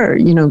there are,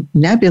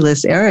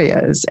 nebulous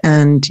areas,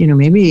 and,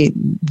 maybe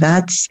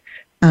that's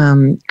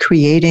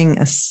creating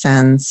a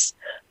sense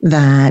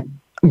that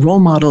role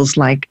models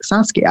like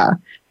Saskia,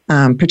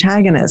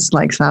 protagonists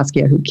like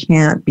Saskia, who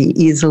can't be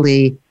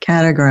easily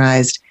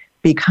categorized,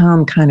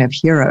 become kind of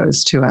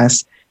heroes to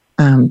us,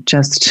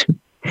 just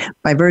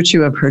by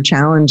virtue of her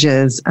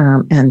challenges.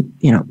 And,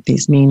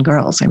 these mean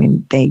girls,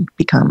 they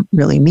become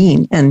really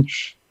mean. And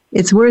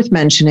it's worth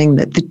mentioning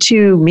that the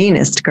two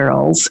meanest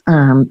girls,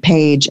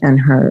 Paige and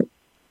her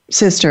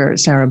sister,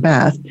 Sarah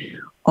Beth,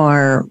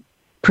 are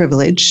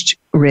privileged,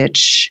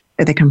 rich.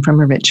 They come from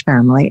a rich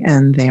family,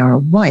 and they are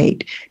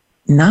white.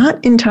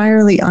 Not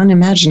entirely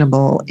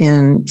unimaginable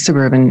in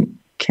suburban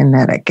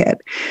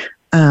Connecticut.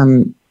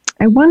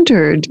 I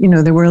wondered,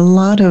 there were a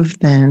lot of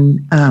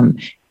then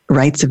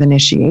rites of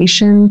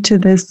initiation to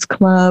this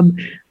club.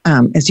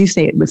 As you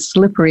say, it was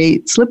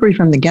slippery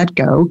from the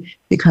get-go,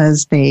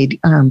 because they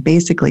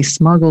basically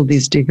smuggled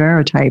these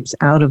daguerreotypes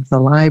out of the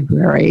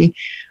library.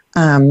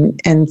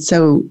 And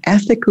so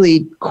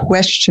ethically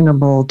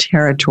questionable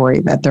territory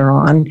that they're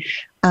on.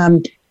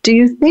 Do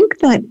you think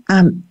that,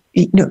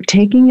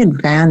 taking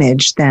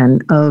advantage then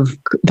of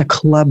the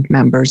club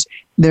members,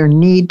 their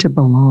need to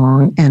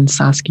belong, and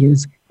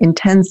Saskia's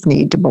intense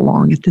need to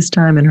belong at this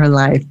time in her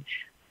life,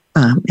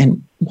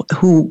 and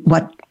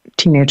what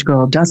teenage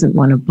girl doesn't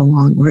want to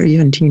belong, or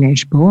even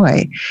teenage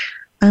boy,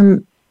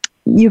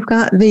 you've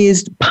got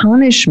these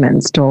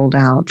punishments doled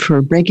out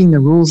for breaking the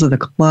rules of the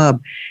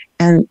club,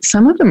 and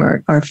some of them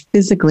are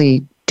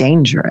physically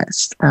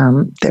dangerous.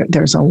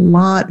 There's a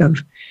lot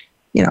of,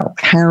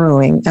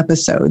 harrowing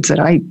episodes that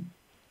I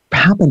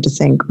happen to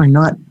think are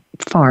not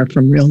far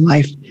from real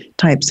life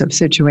types of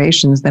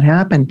situations that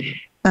happen.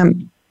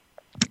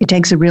 It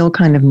takes a real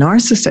kind of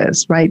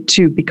narcissist, right,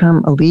 to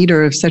become a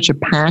leader of such a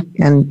pack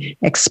and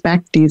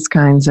expect these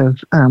kinds of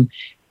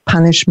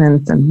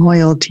punishments and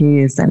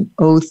loyalties and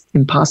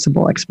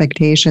impossible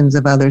expectations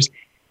of others.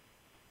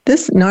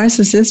 This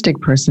narcissistic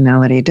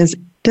personality, does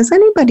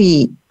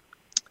anybody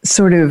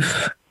sort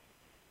of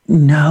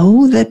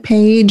know that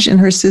Paige and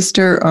her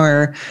sister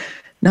are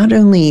not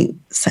only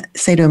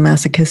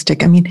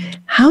sadomasochistic?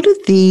 How do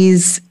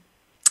these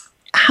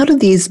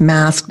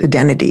masked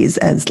identities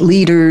as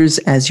leaders,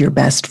 as your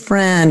best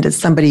friend, as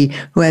somebody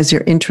who has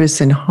your interests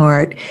in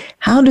heart,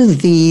 how do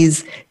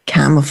these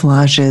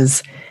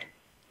camouflages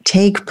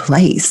take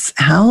place?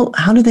 How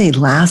do they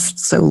last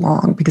so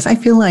long? Because I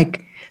feel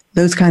like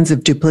those kinds of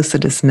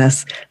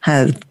duplicitousness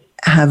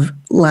have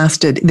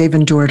lasted, they've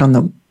endured on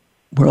the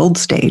world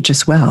stage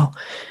as well.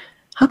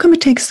 How come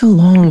it takes so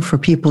long for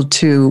people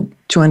to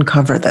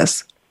uncover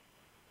this?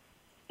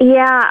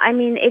 Yeah,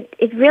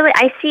 it really,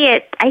 I see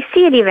it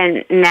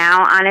even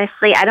now,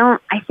 honestly.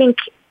 I think,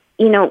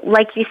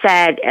 like you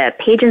said,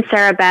 Paige and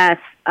Sarah Beth,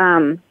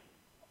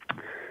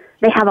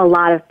 they have a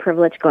lot of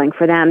privilege going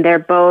for them. They're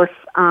both,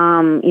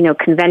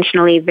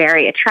 conventionally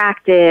very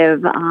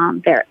attractive.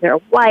 They're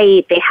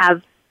white. They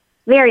have,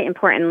 very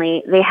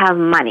importantly, they have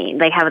money.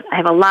 They have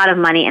a lot of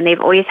money, and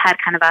they've always had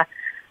kind of a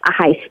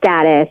high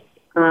status,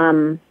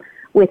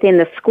 within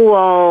the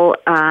school.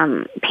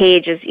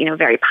 Paige is,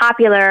 very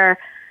popular.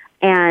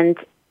 And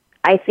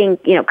I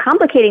think,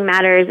 complicating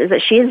matters is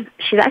that she's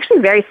actually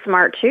very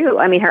smart too.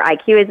 Her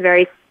IQ is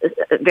very,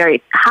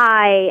 very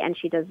high, and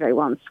she does very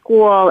well in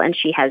school, and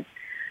she has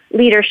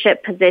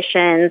leadership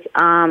positions.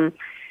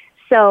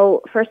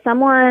 So for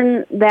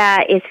someone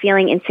that is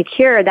feeling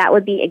insecure, that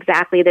would be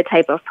exactly the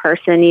type of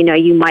person,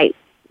 you might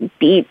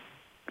be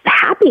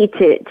happy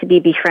to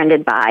be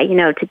befriended by,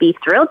 to be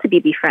thrilled to be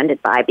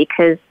befriended by,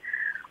 because,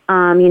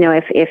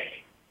 if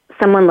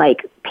someone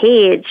like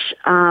Paige,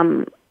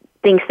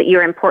 thinks that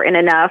you're important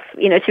enough,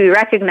 to be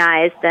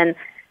recognized, then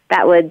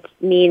that would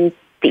mean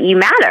that you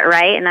matter,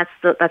 right? And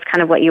that's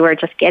kind of what you were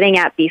just getting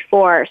at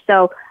before.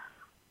 So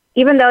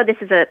even though this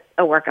is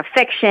a work of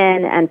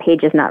fiction, and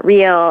Paige is not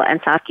real and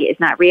Saskia is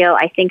not real,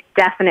 I think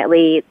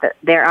definitely that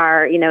there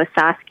are,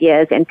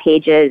 Saskias and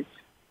Paiges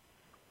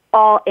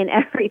all in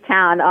every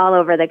town all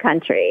over the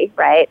country,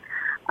 right?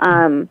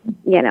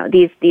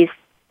 These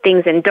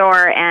things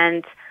endure,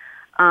 and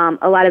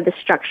a lot of the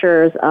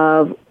structures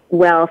of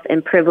wealth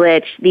and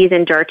privilege, these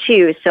endure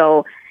too.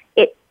 So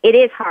it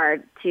is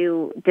hard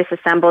to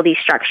disassemble these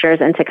structures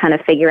and to kind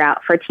of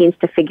for teens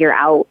to figure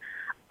out,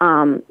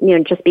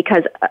 just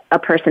because a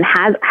person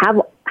has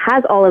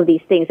all of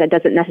these things, that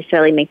doesn't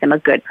necessarily make them a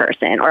good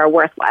person or a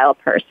worthwhile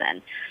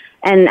person.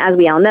 And as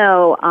we all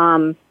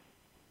know,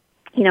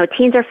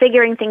 teens are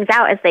figuring things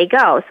out as they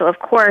go. So of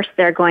course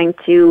they're going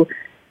to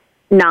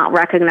not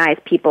recognize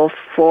people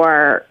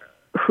for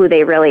who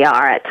they really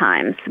are at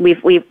times.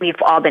 We've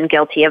all been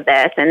guilty of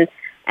this, and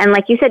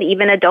like you said,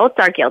 even adults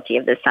are guilty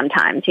of this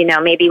sometimes.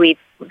 Maybe we've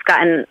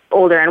gotten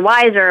older and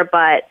wiser,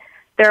 but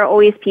there are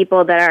always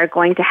people that are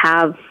going to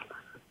have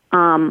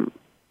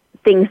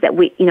things that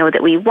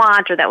we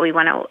want, or that we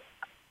want to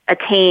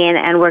attain,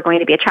 and we're going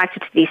to be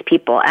attracted to these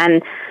people.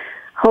 And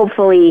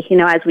hopefully,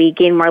 as we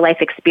gain more life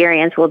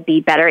experience, we'll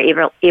be better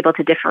able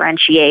to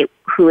differentiate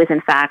who is in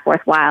fact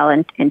worthwhile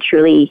and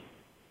truly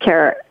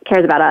cares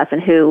about us,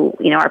 and who,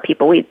 are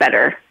people we'd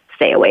better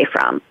stay away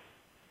from.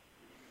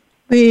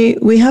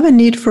 We have a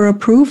need for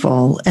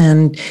approval,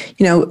 and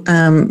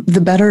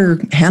the better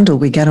handle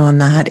we get on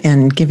that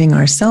and giving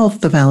ourselves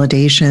the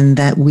validation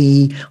that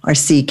we are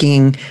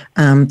seeking,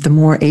 the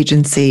more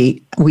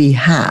agency we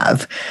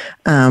have.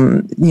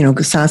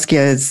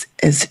 Saskia is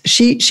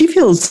she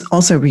feels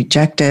also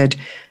rejected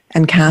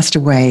and cast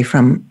away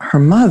from her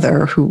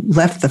mother, who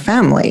left the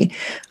family.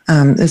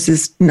 This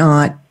is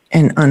not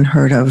an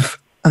unheard of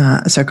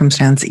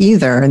circumstance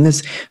either. And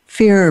this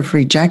fear of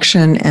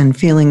rejection and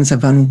feelings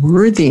of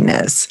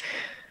unworthiness.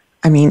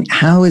 I mean,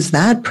 how is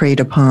that preyed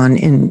upon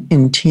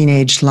in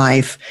teenage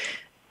life?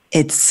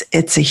 It's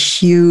a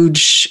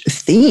huge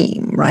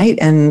theme, right?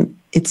 And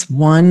it's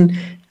one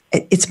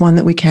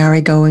that we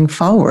carry going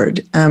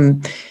forward.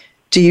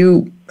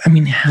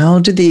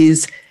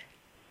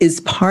 Is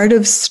part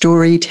of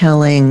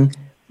storytelling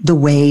the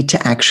way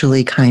to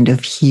actually kind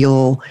of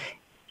heal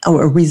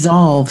or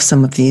resolve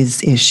some of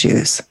these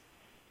issues?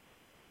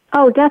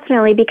 Oh,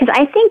 definitely, because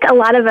I think a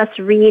lot of us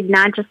read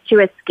not just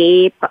to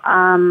escape,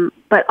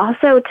 but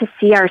also to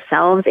see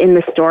ourselves in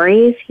the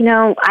stories.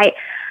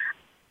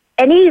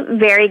 Any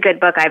very good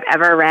book I've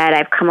ever read,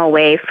 I've come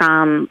away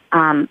from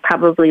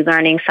probably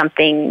learning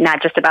something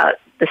not just about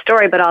the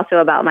story, but also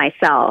about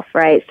myself,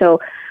 right?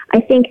 So I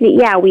think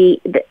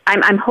that,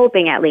 I'm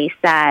hoping at least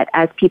that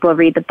as people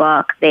read the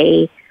book,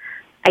 they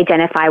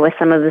identify with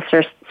some of the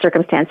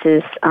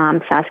circumstances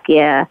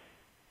Saskia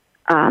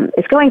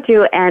is going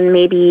through, and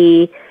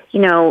maybe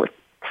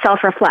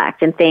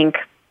self-reflect and think,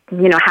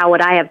 how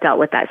would I have dealt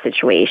with that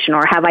situation,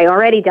 or have I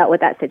already dealt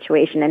with that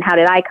situation, and how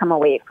did I come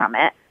away from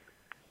it?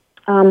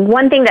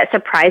 One thing that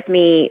surprised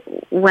me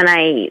when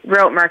I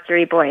wrote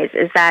Mercury Boys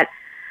is that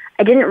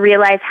I didn't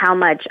realize how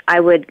much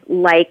I would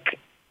like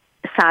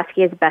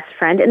Saskia's best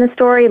friend in the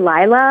story,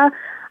 Lila.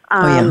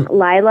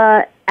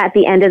 Lila, at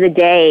the end of the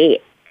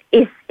day,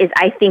 is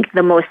I think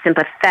the most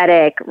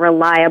sympathetic,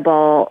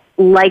 reliable,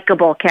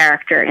 likable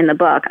character in the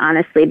book,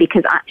 honestly,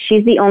 because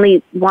she's the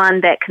only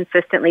one that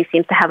consistently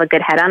seems to have a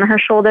good head on her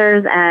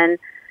shoulders, and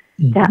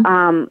she has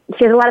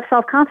a lot of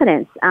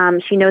self-confidence.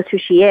 She knows who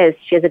she is.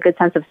 She has a good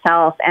sense of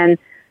self, and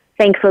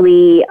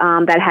thankfully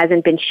that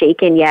hasn't been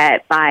shaken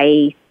yet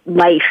by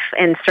life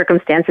and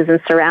circumstances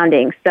and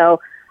surroundings. So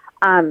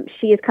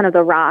she is kind of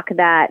the rock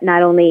that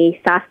not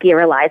only Saskia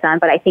relies on,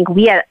 but I think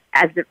we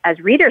as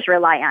readers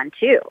rely on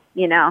too,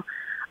 and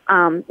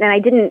I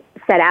didn't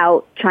set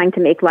out trying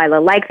to make Lila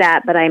like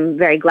that, but I'm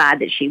very glad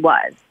that she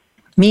was.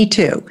 Me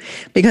too,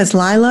 because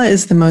Lila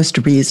is the most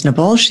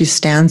reasonable. She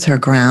stands her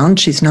ground.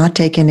 She's not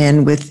taken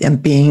in with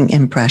being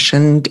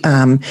impressioned,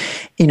 by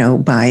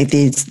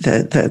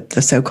the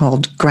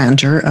so-called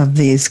grandeur of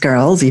these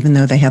girls, even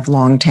though they have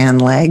long tan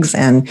legs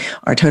and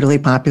are totally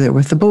popular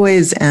with the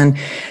boys and,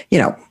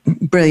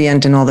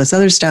 brilliant and all this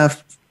other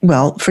stuff.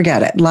 Well,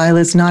 forget it.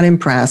 Lila's not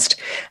impressed.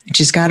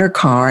 She's got her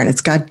car and it's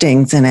got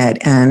dings in it,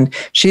 and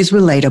she's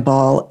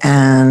relatable,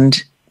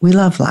 and we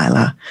love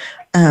Lila.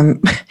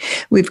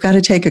 We've got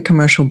to take a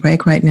commercial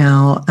break right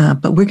now,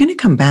 but we're going to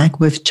come back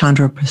with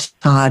Chandra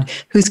Prasad,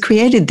 who's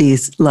created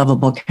these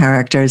lovable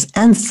characters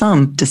and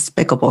some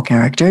despicable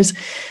characters,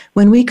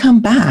 when we come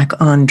back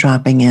on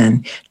Dropping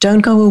In.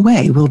 Don't go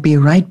away. We'll be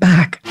right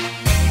back.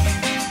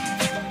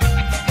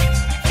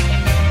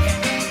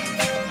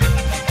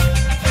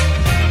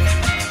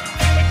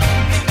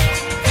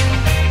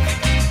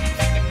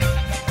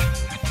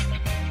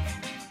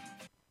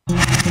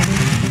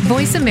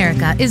 Voice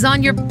America is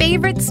on your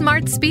favorite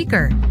smart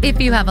speaker.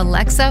 If you have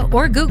Alexa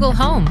or Google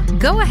Home,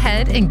 go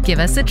ahead and give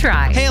us a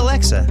try. Hey,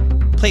 Alexa,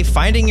 play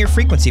Finding Your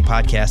Frequency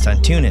podcast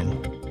on TuneIn.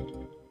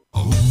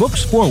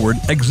 Books Forward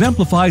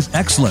exemplifies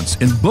excellence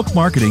in book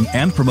marketing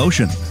and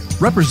promotion,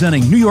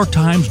 representing New York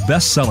Times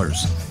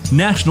bestsellers,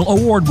 national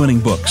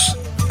award-winning books,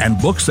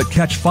 and books that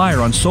catch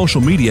fire on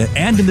social media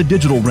and in the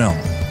digital realm.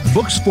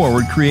 Books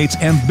Forward creates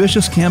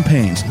ambitious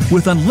campaigns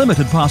with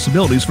unlimited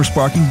possibilities for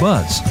sparking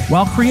buzz,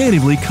 while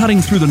creatively cutting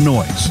through the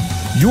noise.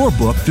 Your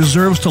book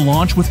deserves to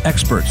launch with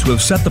experts who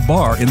have set the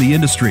bar in the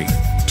industry.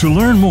 To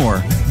learn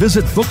more,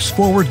 visit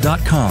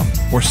booksforward.com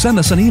or send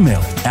us an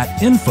email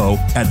at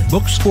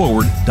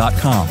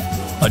info@booksforward.com.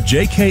 A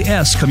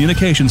JKS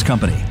Communications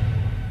company.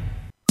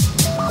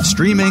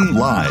 Streaming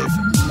live,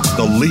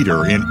 the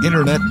leader in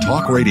Internet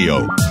talk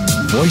radio,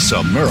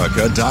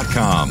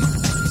 voiceamerica.com.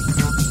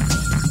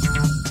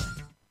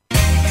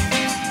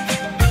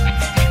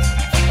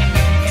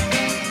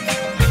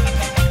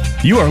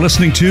 You are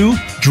listening to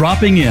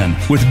Dropping In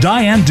with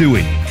Diane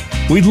Dewey.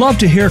 We'd love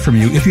to hear from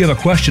you if you have a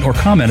question or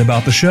comment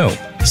about the show.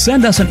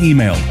 Send us an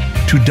email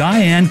to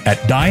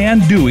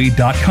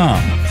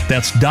diane@dianedewey.com.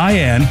 That's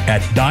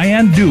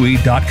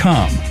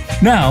diane@dianedewey.com.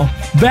 Now,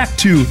 back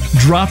to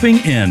Dropping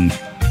In.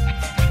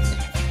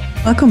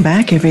 Welcome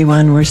back,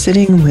 everyone. We're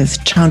sitting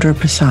with Chandra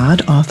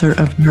Prasad, author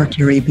of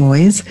Mercury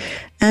Boys,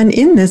 And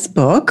in this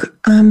book,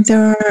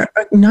 there are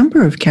a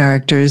number of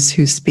characters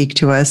who speak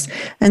to us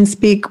and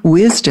speak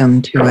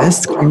wisdom to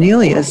us.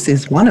 Cornelius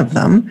is one of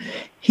them.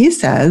 He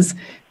says,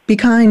 "Be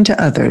kind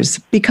to others,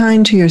 be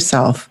kind to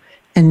yourself,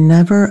 and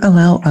never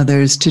allow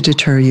others to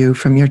deter you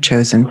from your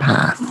chosen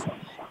path."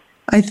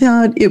 I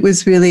thought it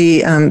was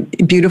really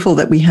beautiful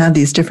that we had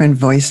these different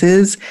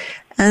voices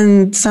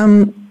and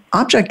some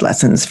object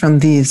lessons from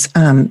these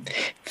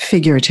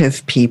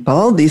figurative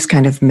people, these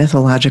kind of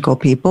mythological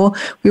people.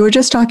 We were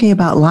just talking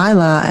about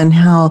Lila and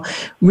how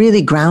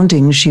really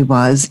grounding she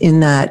was in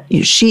that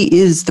she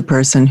is the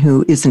person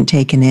who isn't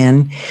taken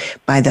in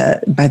by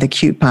the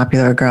cute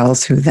popular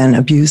girls who then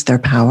abuse their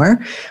power.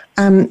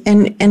 And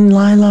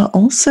Lila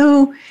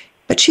also,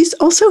 but she's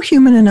also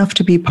human enough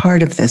to be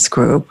part of this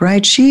group,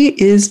 right? She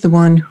is the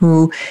one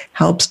who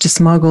helps to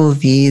smuggle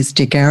these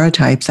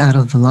daguerreotypes out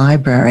of the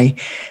library.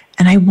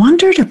 And I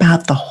wondered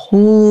about the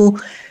whole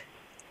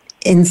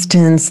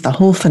instance, the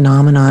whole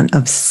phenomenon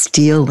of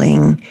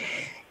stealing,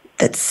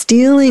 that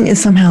stealing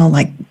is somehow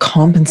like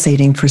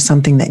compensating for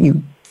something that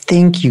you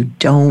think you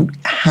don't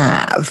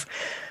have.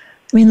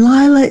 I mean,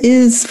 Lila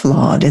is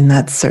flawed in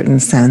that certain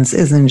sense,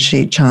 isn't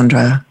she,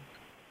 Chandra?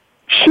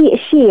 She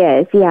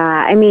is, yeah.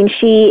 I mean,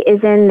 she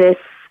is in this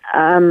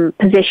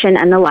position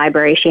in the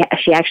library. She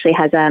actually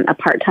has a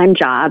part-time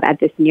job at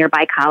this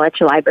nearby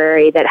college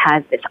library that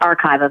has this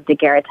archive of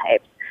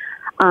daguerreotypes.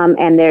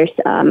 And there's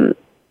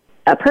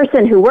a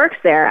person who works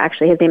there,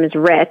 actually, his name is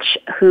Rich,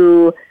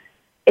 who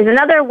is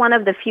another one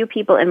of the few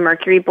people in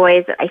Mercury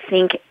Boys that I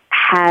think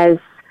has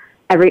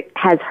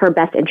her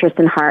best interest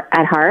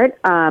at heart,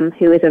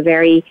 who is a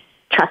very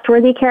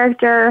trustworthy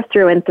character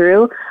through and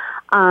through.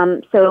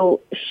 So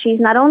she's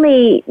not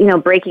only,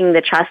 breaking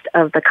the trust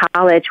of the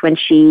college when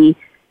she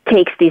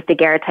takes these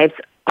daguerreotypes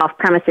off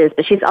premises,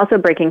 but she's also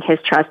breaking his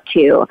trust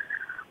too.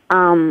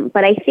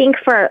 But I think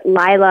for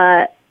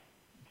Lila,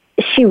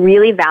 she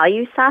really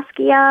values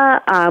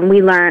Saskia.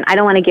 We learn, I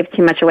don't want to give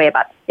too much away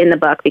about in the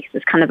book because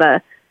it's kind of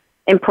a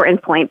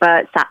important point,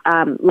 but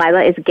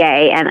Lila is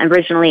gay, and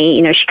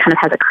originally, she kind of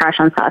has a crush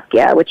on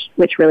Saskia,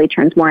 which really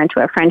turns more into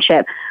a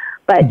friendship.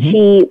 But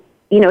she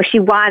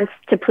wants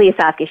to please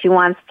Saskia. She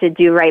wants to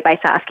do right by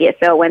Saskia.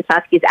 So when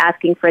Saskia's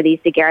asking for these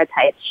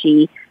daguerreotypes,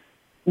 she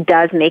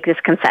does make this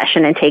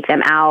concession and take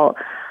them out.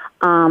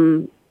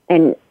 And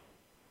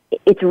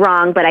it's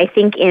wrong, but I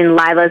think in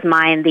Lila's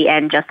mind, the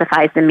end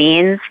justifies the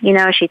means.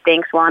 She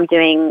thinks, well, I'm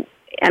doing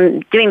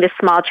this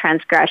small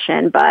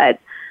transgression, but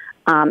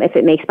if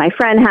it makes my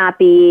friend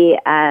happy,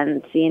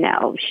 and she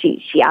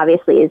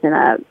obviously is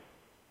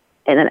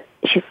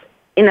she's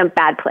in a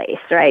bad place,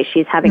 right?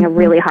 She's having a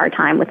really hard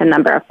time with a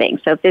number of things.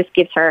 So if this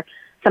gives her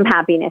some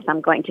happiness,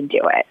 I'm going to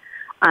do it.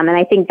 And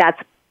I think that's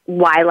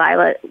why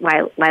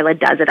Lila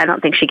does it. I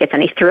don't think she gets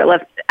any thrill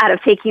out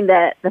of taking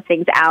the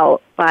things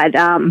out, but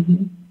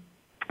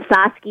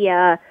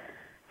Saskia,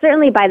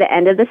 certainly by the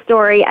end of the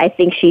story, I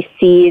think she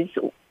sees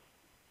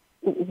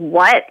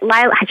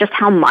just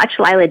how much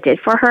Lila did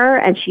for her,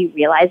 and she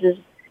realizes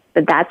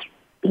that that's,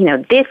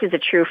 this is a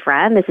true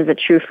friend. This is a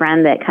true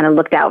friend that kind of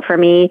looked out for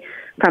me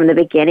from the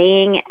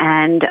beginning,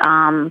 and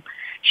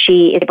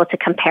she is able to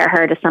compare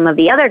her to some of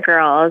the other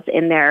girls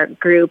in their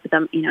group,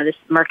 this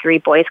Mercury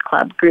Boys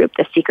Club group,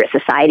 the secret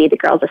society the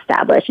girls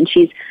established, and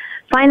she's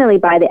finally,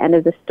 by the end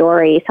of the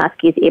story,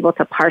 Saskia is able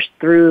to parse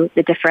through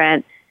the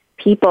different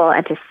people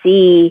and to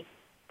see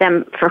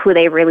them for who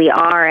they really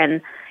are.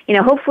 And,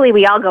 hopefully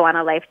we all go on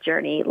a life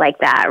journey like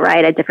that,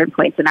 right, at different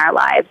points in our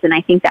lives. And I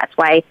think that's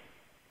why,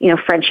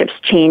 friendships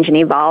change and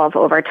evolve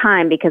over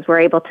time, because we're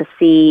able to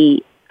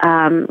see,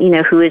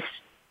 who is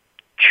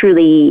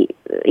truly,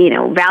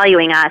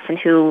 valuing us and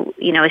who,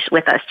 is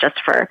with us just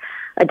for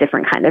a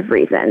different kind of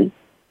reason.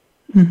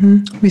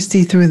 We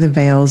see through the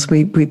veils,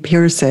 we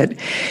pierce it.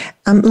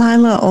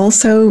 Lila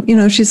also,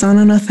 she's on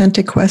an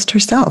authentic quest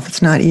herself.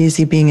 It's not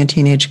easy being a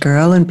teenage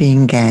girl and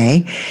being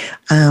gay.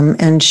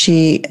 And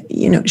she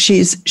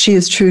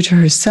is true to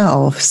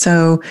herself.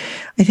 So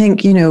I think,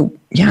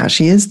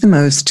 she is the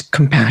most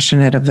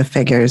compassionate of the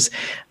figures.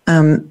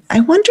 I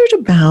wondered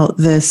about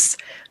this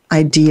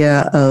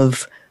idea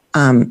of,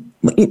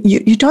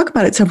 you talk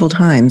about it several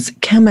times,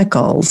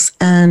 chemicals.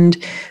 And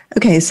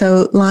okay,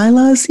 so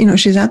Lila's,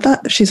 she's at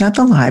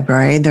the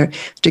library. The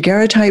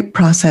daguerreotype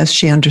process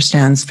she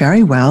understands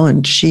very well,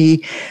 and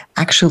she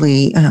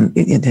actually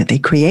they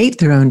create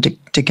their own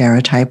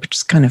daguerreotype, which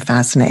is kind of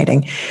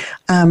fascinating.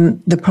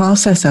 The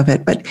process of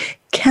it, but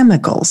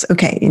chemicals.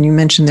 Okay, and you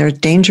mentioned there are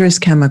dangerous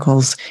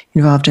chemicals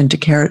involved in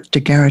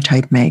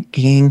daguerreotype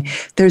making.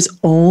 There's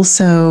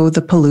also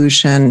the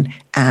pollution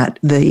at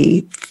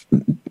the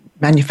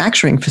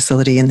manufacturing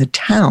facility in the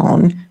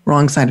town,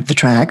 wrong side of the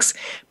tracks,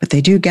 but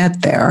they do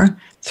get there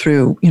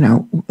through,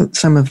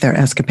 some of their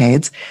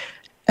escapades.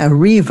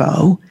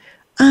 Revo,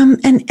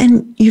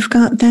 and you've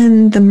got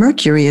then the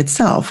Mercury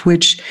itself,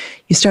 which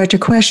you start to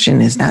question: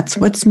 is that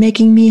what's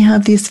making me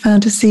have these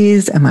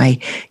fantasies? Am I,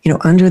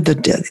 under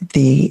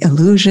the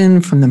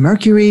illusion from the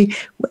Mercury?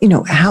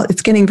 How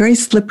it's getting very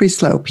slippery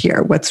slope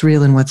here. What's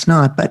real and what's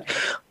not? But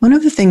one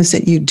of the things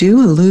that you do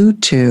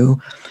allude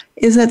to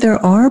is that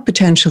there are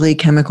potentially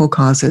chemical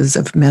causes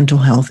of mental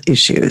health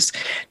issues.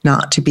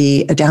 Not to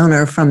be a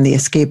downer from the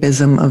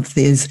escapism of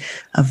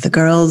the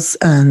girls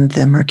and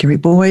the Mercury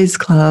Boys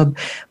Club,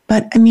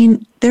 but I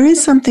mean, there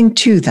is something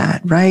to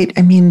that, right?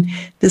 I mean,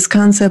 this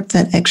concept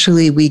that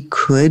actually we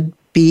could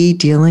be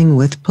dealing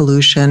with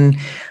pollution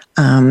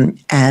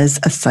as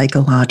a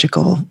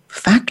psychological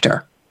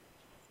factor.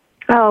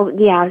 Oh,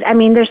 yeah. I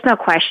mean, there's no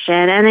question.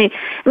 And I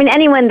mean,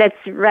 anyone that's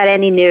read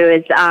any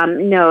news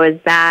knows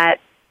that,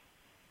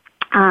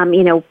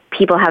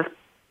 people have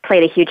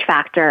played a huge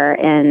factor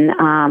in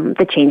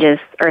the changes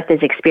Earth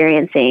is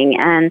experiencing.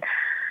 And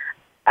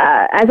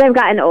as I've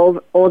gotten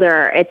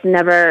older, it's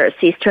never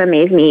ceased to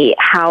amaze me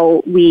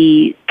how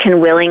we can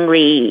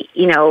willingly,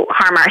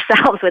 harm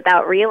ourselves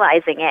without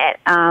realizing it.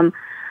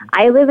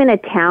 I live in a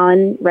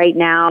town right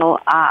now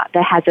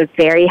that has a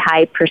very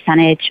high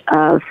percentage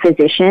of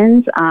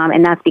physicians,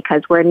 and that's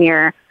because we're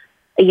near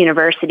a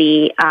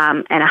university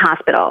and a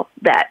hospital.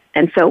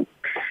 And so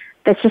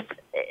that's just,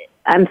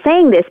 I'm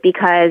saying this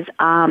because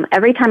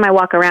every time I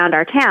walk around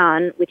our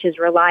town, which is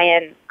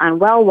reliant on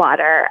well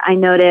water, I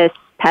notice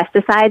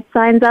pesticide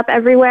signs up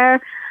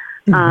everywhere.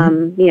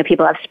 Mm-hmm.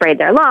 People have sprayed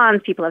their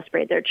lawns, people have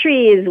sprayed their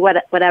trees,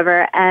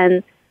 whatever,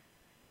 and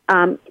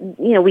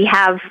we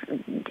have,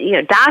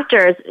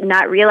 doctors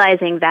not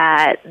realizing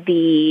that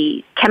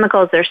the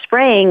chemicals they're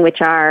spraying,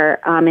 which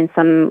are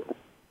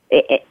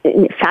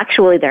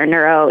factually they're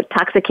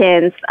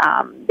neurotoxicants,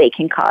 they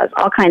can cause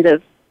all kinds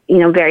of,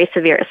 very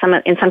severe,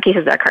 in some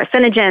cases they're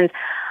carcinogens.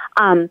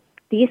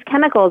 These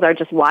chemicals are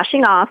just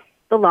washing off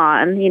the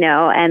lawn,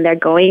 and they're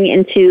going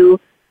into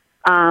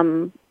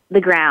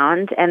the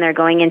ground, and they're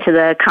going into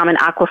the common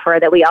aquifer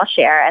that we all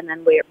share, and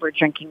then we're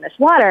drinking this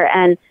water.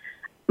 And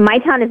my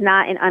town is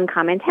not an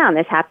uncommon town.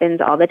 This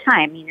happens all the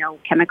time.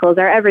 Chemicals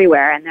are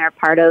everywhere, and they're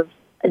part of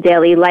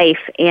daily life.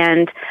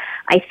 And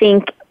I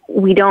think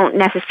we don't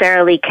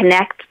necessarily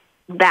connect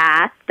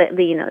that,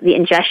 the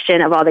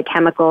ingestion of all the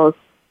chemicals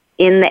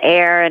in the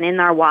air and in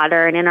our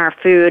water and in our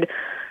food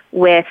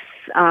with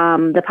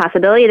the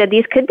possibility that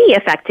these could be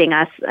affecting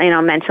us,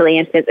 mentally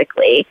and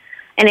physically.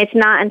 And it's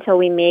not until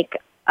we make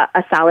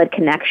a solid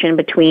connection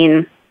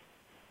between,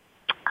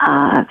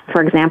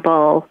 for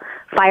example,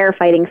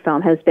 firefighting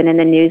film has been in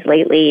the news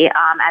lately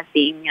as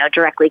being,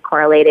 directly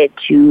correlated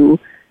to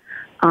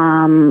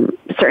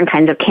certain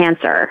kinds of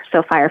cancer.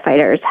 So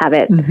firefighters have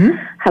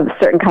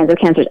certain kinds of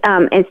cancers.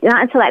 It's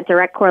not until that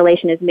direct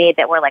correlation is made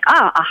that we're like,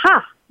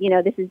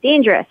 this is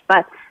dangerous.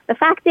 But the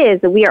fact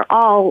is that we are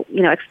all,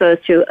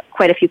 exposed to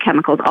quite a few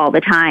chemicals all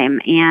the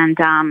time,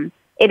 and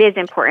it is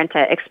important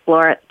to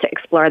explore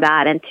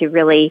that and to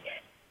really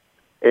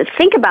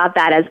think about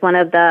that as one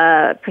of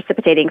the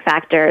precipitating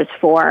factors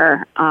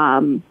for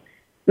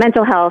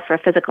mental health, for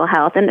physical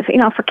health, and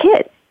for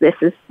kids. This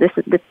is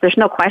there's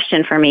no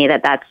question for me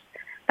that's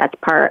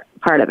part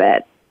of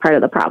it, part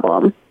of the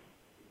problem.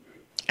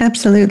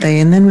 Absolutely.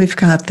 And then we've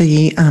got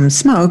the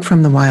smoke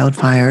from the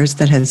wildfires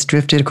that has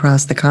drifted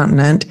across the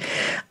continent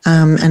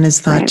and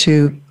is thought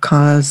to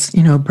cause,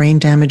 brain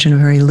damage in a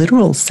very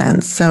literal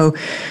sense. So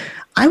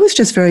I was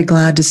just very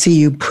glad to see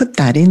you put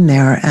that in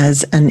there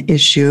as an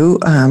issue,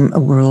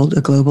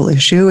 a global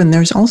issue. And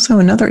there's also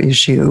another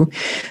issue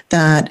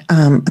that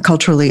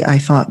culturally I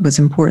thought was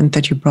important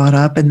that you brought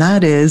up, and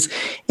that is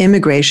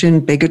immigration,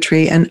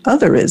 bigotry, and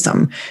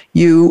otherism.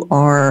 You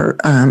are,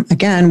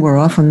 again, we're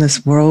off on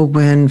this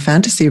whirlwind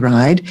fantasy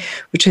ride,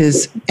 which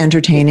is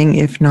entertaining,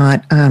 if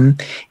not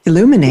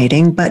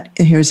illuminating. But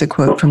here's a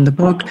quote from the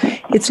book.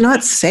 "It's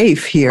not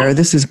safe here."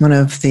 This is one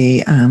of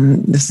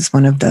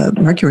the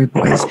Mercury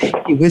Boys.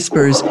 He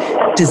whispers,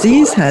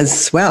 "Disease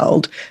has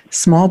swelled,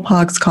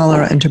 smallpox,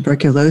 cholera, and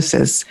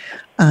tuberculosis.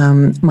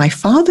 My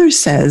father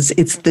says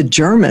it's the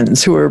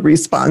Germans who are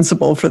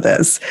responsible for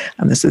this."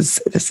 And this is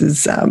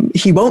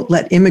he won't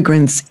let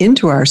immigrants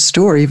into our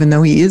store, even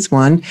though he is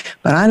one.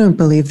 But I don't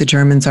believe the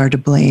Germans are to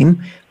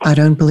blame. I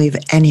don't believe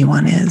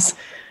anyone is.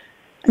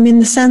 I mean,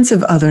 the sense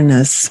of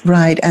otherness,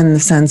 right, and the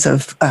sense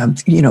of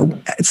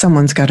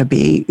someone's got to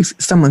be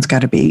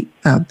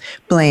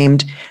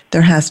blamed.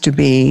 There has to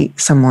be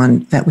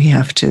someone that we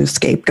have to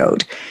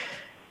scapegoat.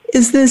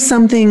 Is this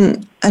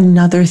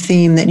another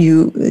theme that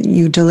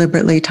you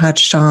deliberately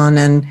touched on,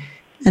 and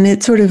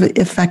it sort of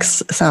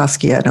affects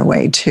Saskia in a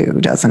way too,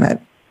 doesn't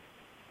it?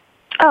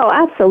 Oh,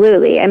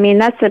 absolutely. I mean,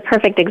 that's a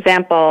perfect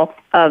example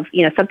of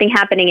something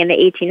happening in the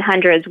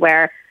 1800s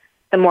where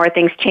the more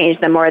things change,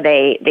 the more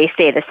they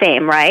stay the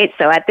same, right?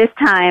 So at this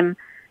time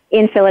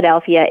in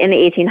Philadelphia in the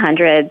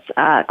 1800s,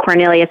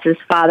 Cornelius's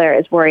father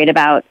is worried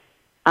about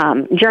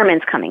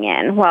Germans coming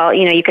in. Well,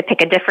 you could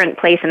pick a different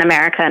place in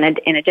America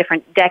in a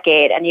different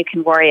decade, and you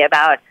can worry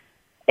about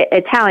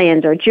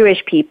Italians or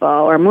Jewish people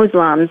or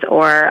Muslims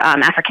or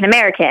African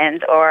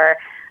Americans or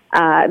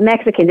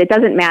Mexicans. It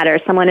doesn't matter.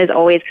 Someone is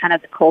always kind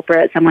of the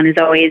culprit. Someone is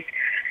always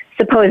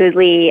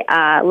supposedly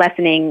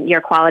lessening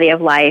your quality of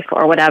life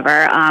or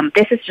whatever.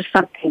 This is just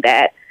something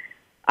that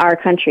our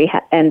country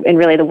and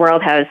really the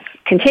world has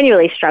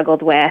continually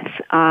struggled with.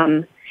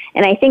 And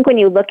And I think when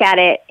you look at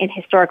it in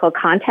historical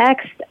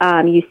context,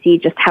 you see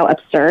just how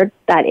absurd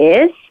that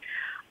is.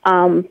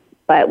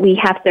 But we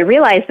have to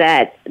realize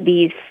that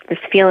these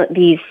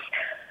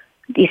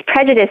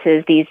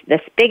prejudices,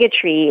 this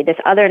bigotry, this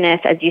otherness,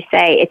 as you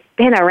say, it's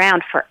been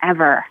around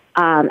forever.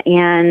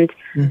 And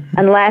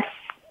unless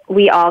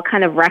we all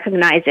kind of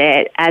recognize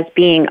it as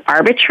being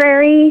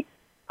arbitrary,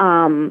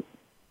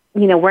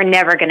 we're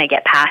never going to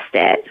get past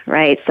it,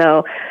 right?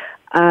 So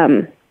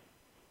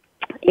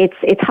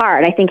it's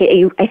hard. I think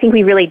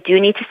we really do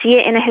need to see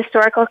it in a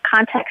historical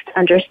context to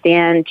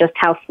understand just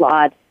how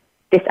flawed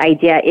this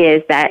idea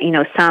is that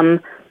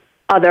some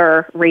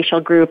other racial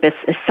group is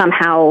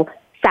somehow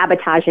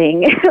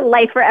sabotaging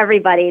life for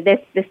everybody. This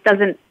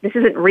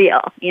isn't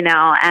real,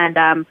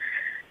 and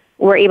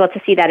we're able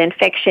to see that in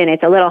fiction.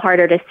 It's a little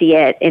harder to see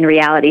it in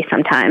reality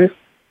sometimes.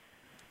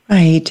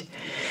 Right.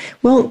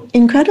 Well,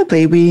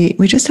 incredibly, we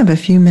just have a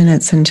few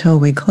minutes until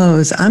we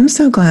close. I'm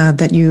so glad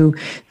that you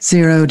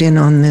zeroed in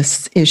on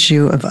this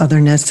issue of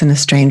otherness and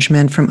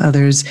estrangement from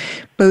others,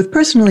 both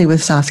personally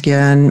with Saskia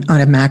and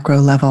on a macro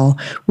level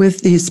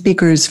with these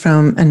speakers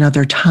from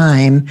another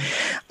time.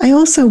 I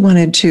also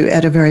wanted to,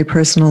 at a very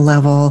personal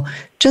level,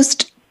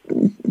 just,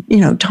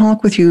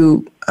 talk with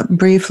you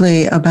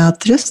briefly about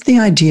just the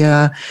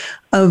idea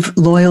of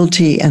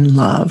loyalty and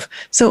love.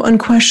 So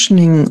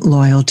unquestioning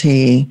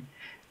loyalty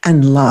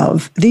and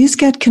love, these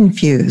get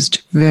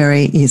confused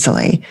very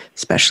easily,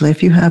 especially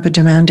if you have a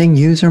demanding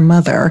user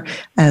mother,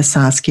 as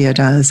Saskia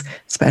does,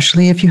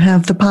 especially if you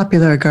have the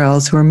popular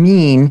girls who are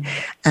mean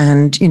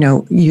and,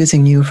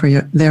 using you for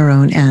their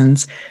own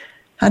ends.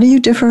 How do you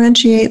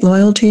differentiate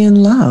loyalty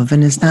and love?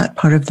 And is that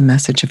part of the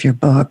message of your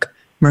book,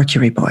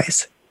 Mercury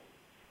Boys?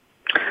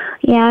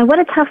 Yeah, what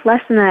a tough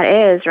lesson that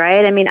is,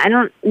 right? I mean, I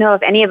don't know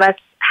if any of us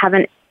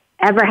haven't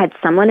ever had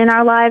someone in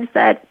our lives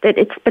that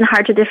it's been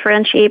hard to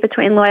differentiate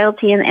between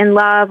loyalty and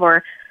love,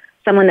 or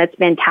someone that's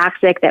been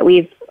toxic that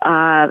we've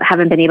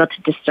haven't been able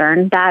to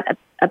discern that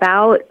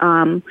about.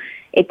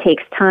 It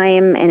takes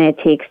time, and it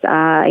takes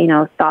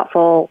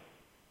thoughtful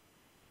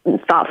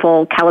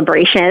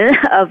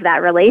calibration of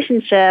that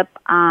relationship.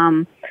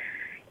 And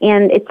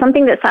it's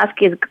something that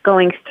Saskia is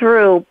going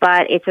through,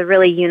 but it's a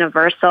really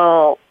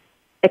universal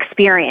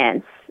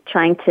experience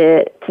trying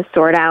to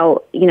sort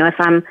out,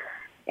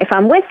 if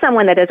I'm with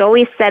someone that has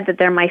always said that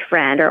they're my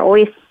friend or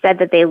always said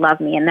that they love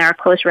me and they're a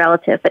close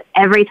relative, but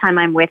every time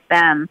I'm with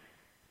them,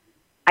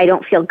 I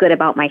don't feel good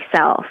about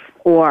myself,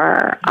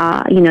 or,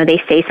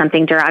 they say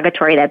something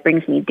derogatory that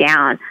brings me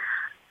down,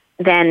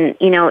 then,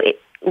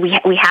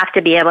 we have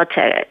to be able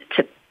to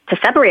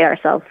separate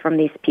ourselves from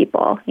these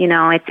people.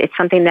 It's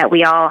something that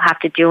we all have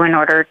to do in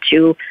order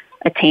to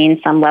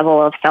attain some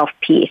level of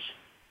self-peace.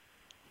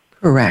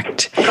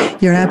 Correct.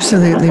 You're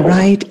absolutely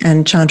right.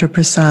 And Chandra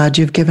Prasad,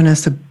 you've given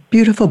us a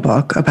beautiful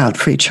book about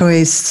free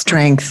choice,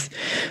 strength,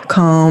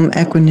 calm,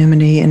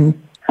 equanimity, and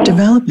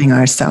developing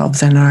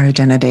ourselves and our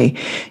identity.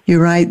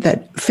 You write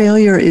that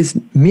failure is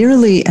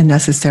merely a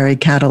necessary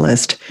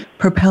catalyst,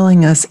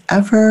 propelling us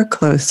ever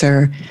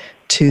closer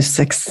to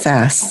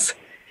success.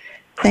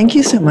 Thank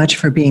you so much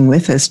for being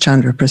with us,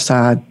 Chandra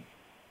Prasad.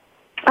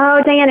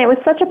 Oh, Diane, it was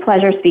such a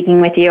pleasure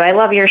speaking with you. I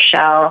love your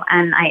show,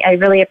 and I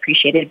really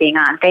appreciated being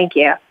on. Thank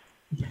you.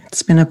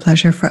 It's been a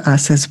pleasure for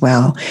us as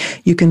well.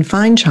 You can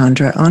find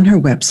Chandra on her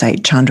website,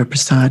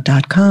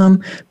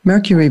 chandraprasad.com,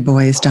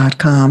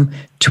 mercuryboys.com,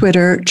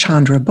 Twitter,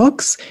 Chandra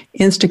Books,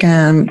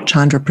 Instagram,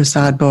 Chandra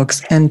Prasad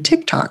Books, and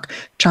TikTok,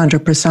 Chandra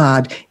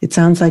Prasad. It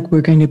sounds like we're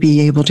going to be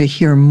able to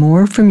hear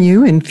more from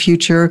you in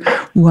future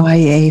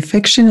YA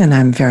fiction, and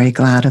I'm very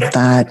glad of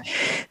that.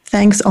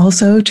 Thanks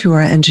also to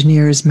our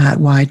engineers, Matt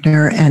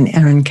Widener and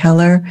Aaron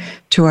Keller,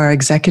 to our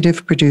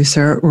executive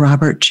producer,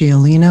 Robert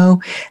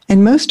Giolino,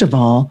 and most of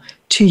all,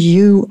 to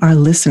you, our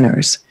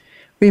listeners.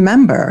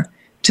 Remember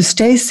to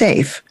stay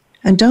safe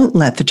and don't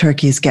let the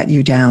turkeys get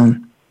you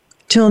down.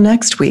 Till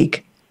next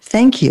week,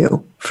 thank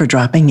you for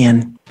dropping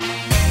in.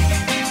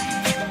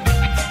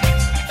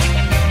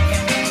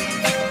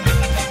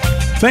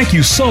 Thank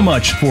you so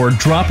much for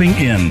dropping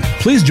in.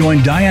 Please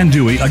join Diane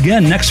Dewey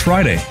again next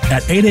Friday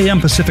at 8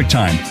 a.m. Pacific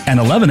Time and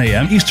 11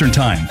 a.m. Eastern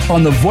Time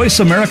on the Voice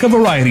America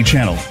Variety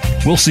Channel.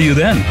 We'll see you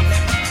then.